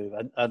works to do,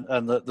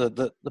 and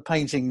the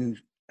painting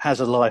has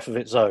a life of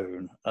its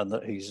own, and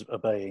that he's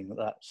obeying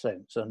that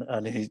sense,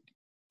 and he.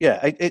 Yeah,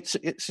 it's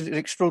an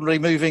extraordinarily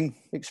moving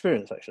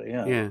experience, actually.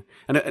 Yeah. Yeah.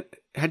 And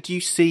had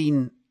you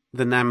seen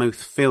the Namuth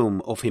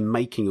film of him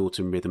making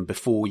Autumn Rhythm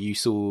before you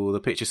saw the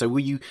picture? So were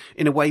you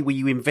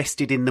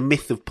invested in the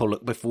myth of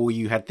Pollock before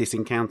you had this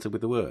encounter with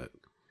the work?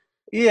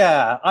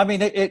 Yeah, I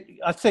mean,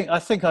 I think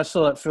I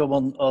saw that film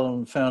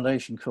on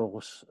foundation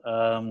course,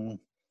 and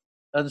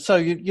so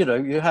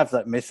you have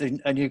that myth,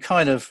 and you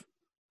kind of,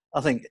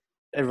 I think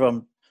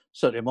everyone,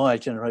 certainly my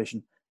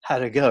generation,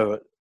 had a go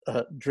at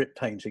drip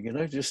painting,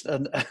 just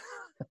and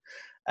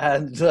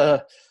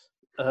the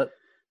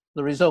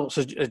results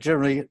are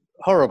generally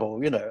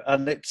horrible,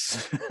 and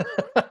it's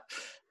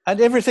and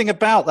everything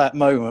about that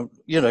moment,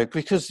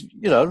 because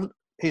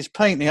his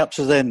painting up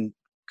to then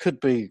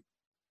could be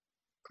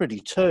pretty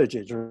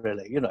turgid,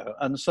 really,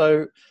 and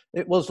so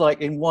it was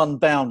like in one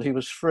bound he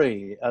was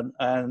free,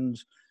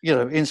 and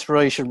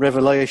inspiration,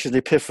 revelation,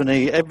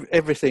 epiphany,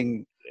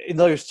 everything in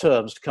those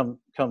terms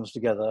comes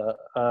together.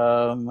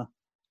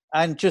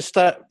 And just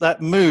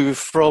that move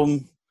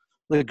from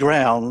the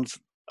ground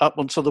up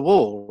onto the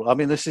wall. I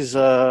mean, this is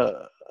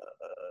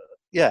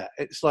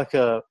it's like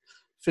a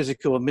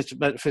physical and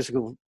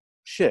metaphysical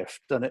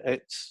shift, and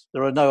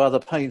there are no other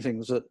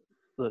paintings that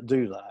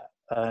do that.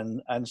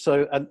 And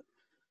so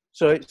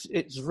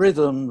its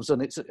rhythms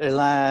and its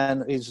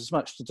elan is as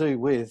much to do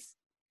with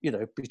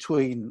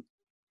between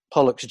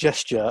Pollock's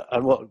gesture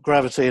and what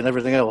gravity and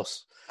everything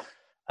else.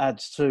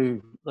 adds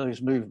to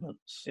those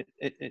movements.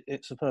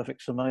 It's a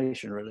perfect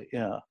summation, really.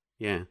 Yeah.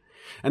 Yeah.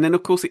 And then,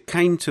 of course, it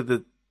came to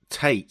the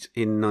Tate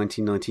in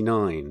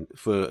 1999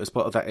 as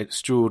part of that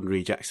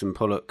extraordinary Jackson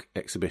Pollock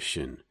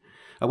exhibition.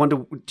 I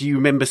wonder, do you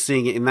remember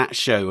seeing it in that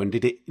show? And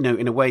did it,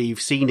 in a way,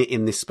 you've seen it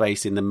in this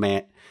space in the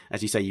Met,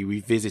 as you say, you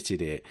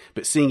revisited it,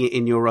 but seeing it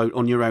in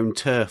on your own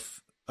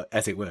turf,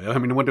 as it were. I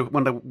mean, I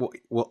wonder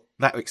what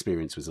that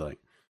experience was like.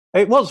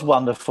 It was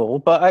wonderful,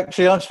 but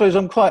actually, I suppose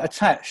I'm quite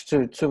attached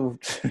to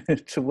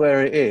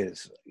where it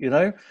is.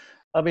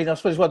 I mean, I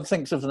suppose one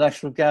thinks of the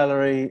National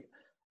Gallery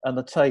and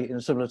the Tate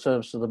in similar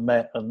terms to the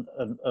Met and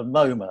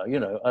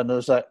MoMA. And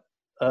there's that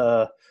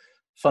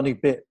funny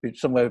bit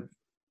somewhere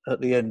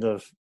at the end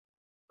of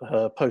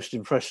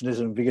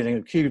post-impressionism, beginning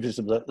of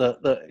cubism,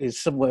 that is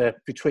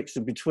somewhere betwixt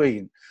and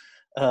between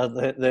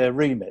their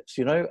remits,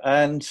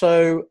 and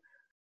so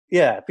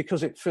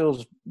because it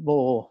feels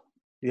more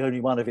the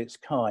only one of its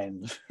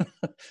kind,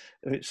 of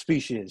its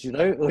species,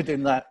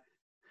 within that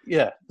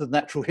the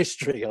natural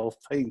history of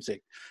painting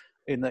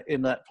in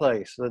that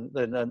place,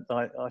 then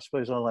I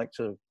suppose I like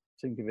to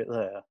think of it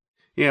there.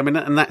 Yeah, I mean,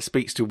 and that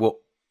speaks to what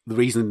the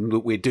reason that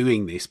we're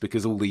doing this,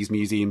 because all these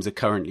museums are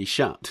currently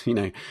shut,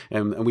 and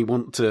we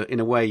want to, in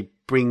a way,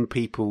 bring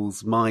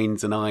people's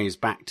minds and eyes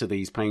back to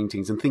these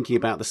paintings and thinking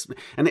about this.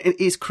 And it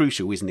is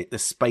crucial, isn't it? The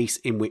space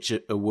in which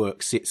a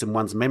work sits and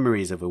one's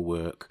memories of a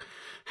work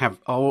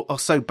are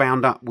so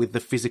bound up with the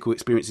physical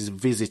experiences of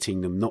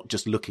visiting them, not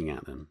just looking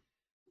at them.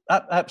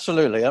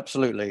 Absolutely.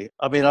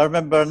 I mean, I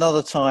remember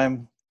another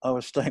time I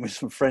was staying with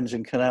some friends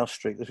in Canal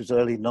Street. This was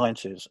early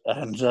 90s.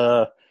 And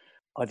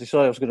I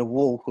decided I was going to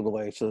walk all the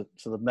way to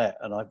the Met,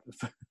 and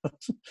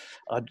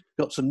I'd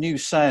got some new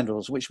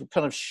sandals, which were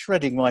kind of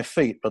shredding my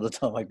feet by the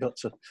time I got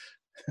to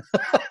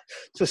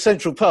to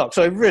Central Park.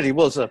 So it really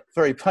was a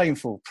very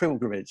painful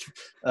pilgrimage,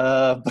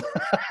 but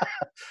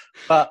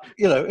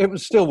it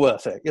was still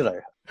worth it.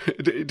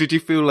 Did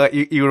you feel like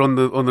you were on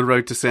the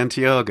road to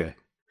Santiago?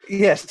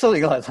 Yes,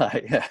 something like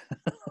that.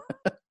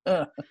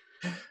 Yeah.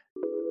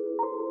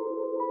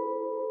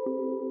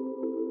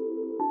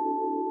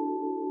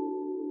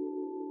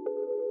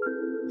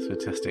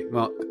 Fantastic.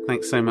 Mark,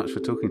 thanks so much for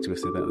talking to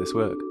us about this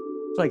work.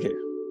 Thank you.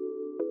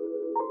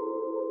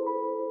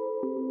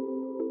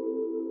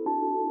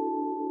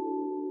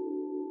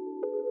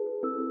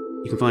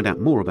 You can find out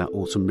more about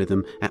Autumn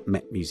Rhythm at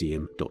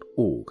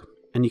metmuseum.org.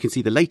 And you can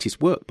see the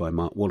latest work by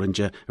Mark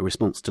Wallinger, A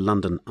Response to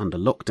London Under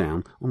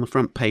Lockdown, on the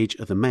front page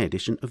of the May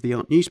edition of the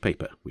Art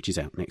newspaper, which is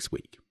out next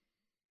week.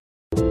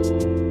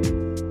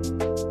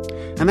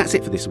 And that's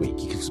it for this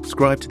week. You can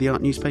subscribe to the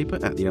Art newspaper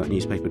at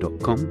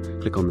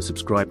theartnewspaper.com. Click on the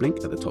subscribe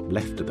link at the top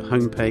left of the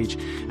homepage.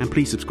 And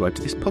please subscribe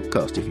to this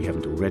podcast if you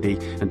haven't already.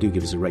 And do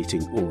give us a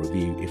rating or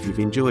review if you've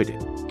enjoyed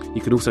it.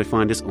 You can also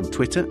find us on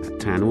Twitter at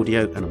Tan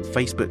Audio and on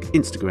Facebook,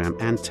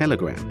 Instagram and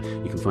Telegram.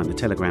 You can find the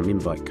Telegram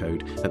invite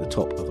code at the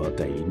top of our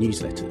daily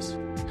newsletters.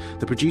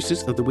 The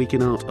producers of The Week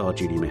in Art are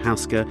Julie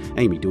Michalska,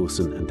 Amy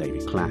Dawson and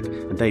David Clack.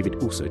 And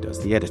David also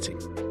does the editing.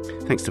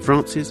 Thanks to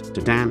Francis, to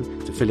Dan,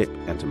 to Philip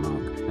and to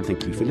Mark. And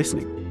thank you for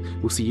listening.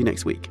 We'll see you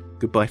next week.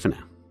 Goodbye for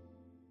now.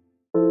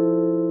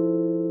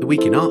 The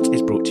Week in Art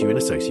is brought to you in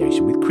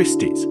association with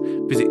Christie's.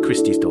 Visit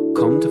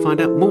christies.com to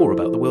find out more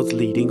about the world's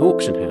leading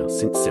auction house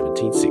since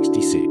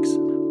 1766.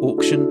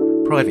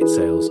 Auction, private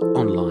sales,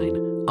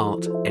 online,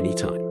 art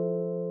anytime.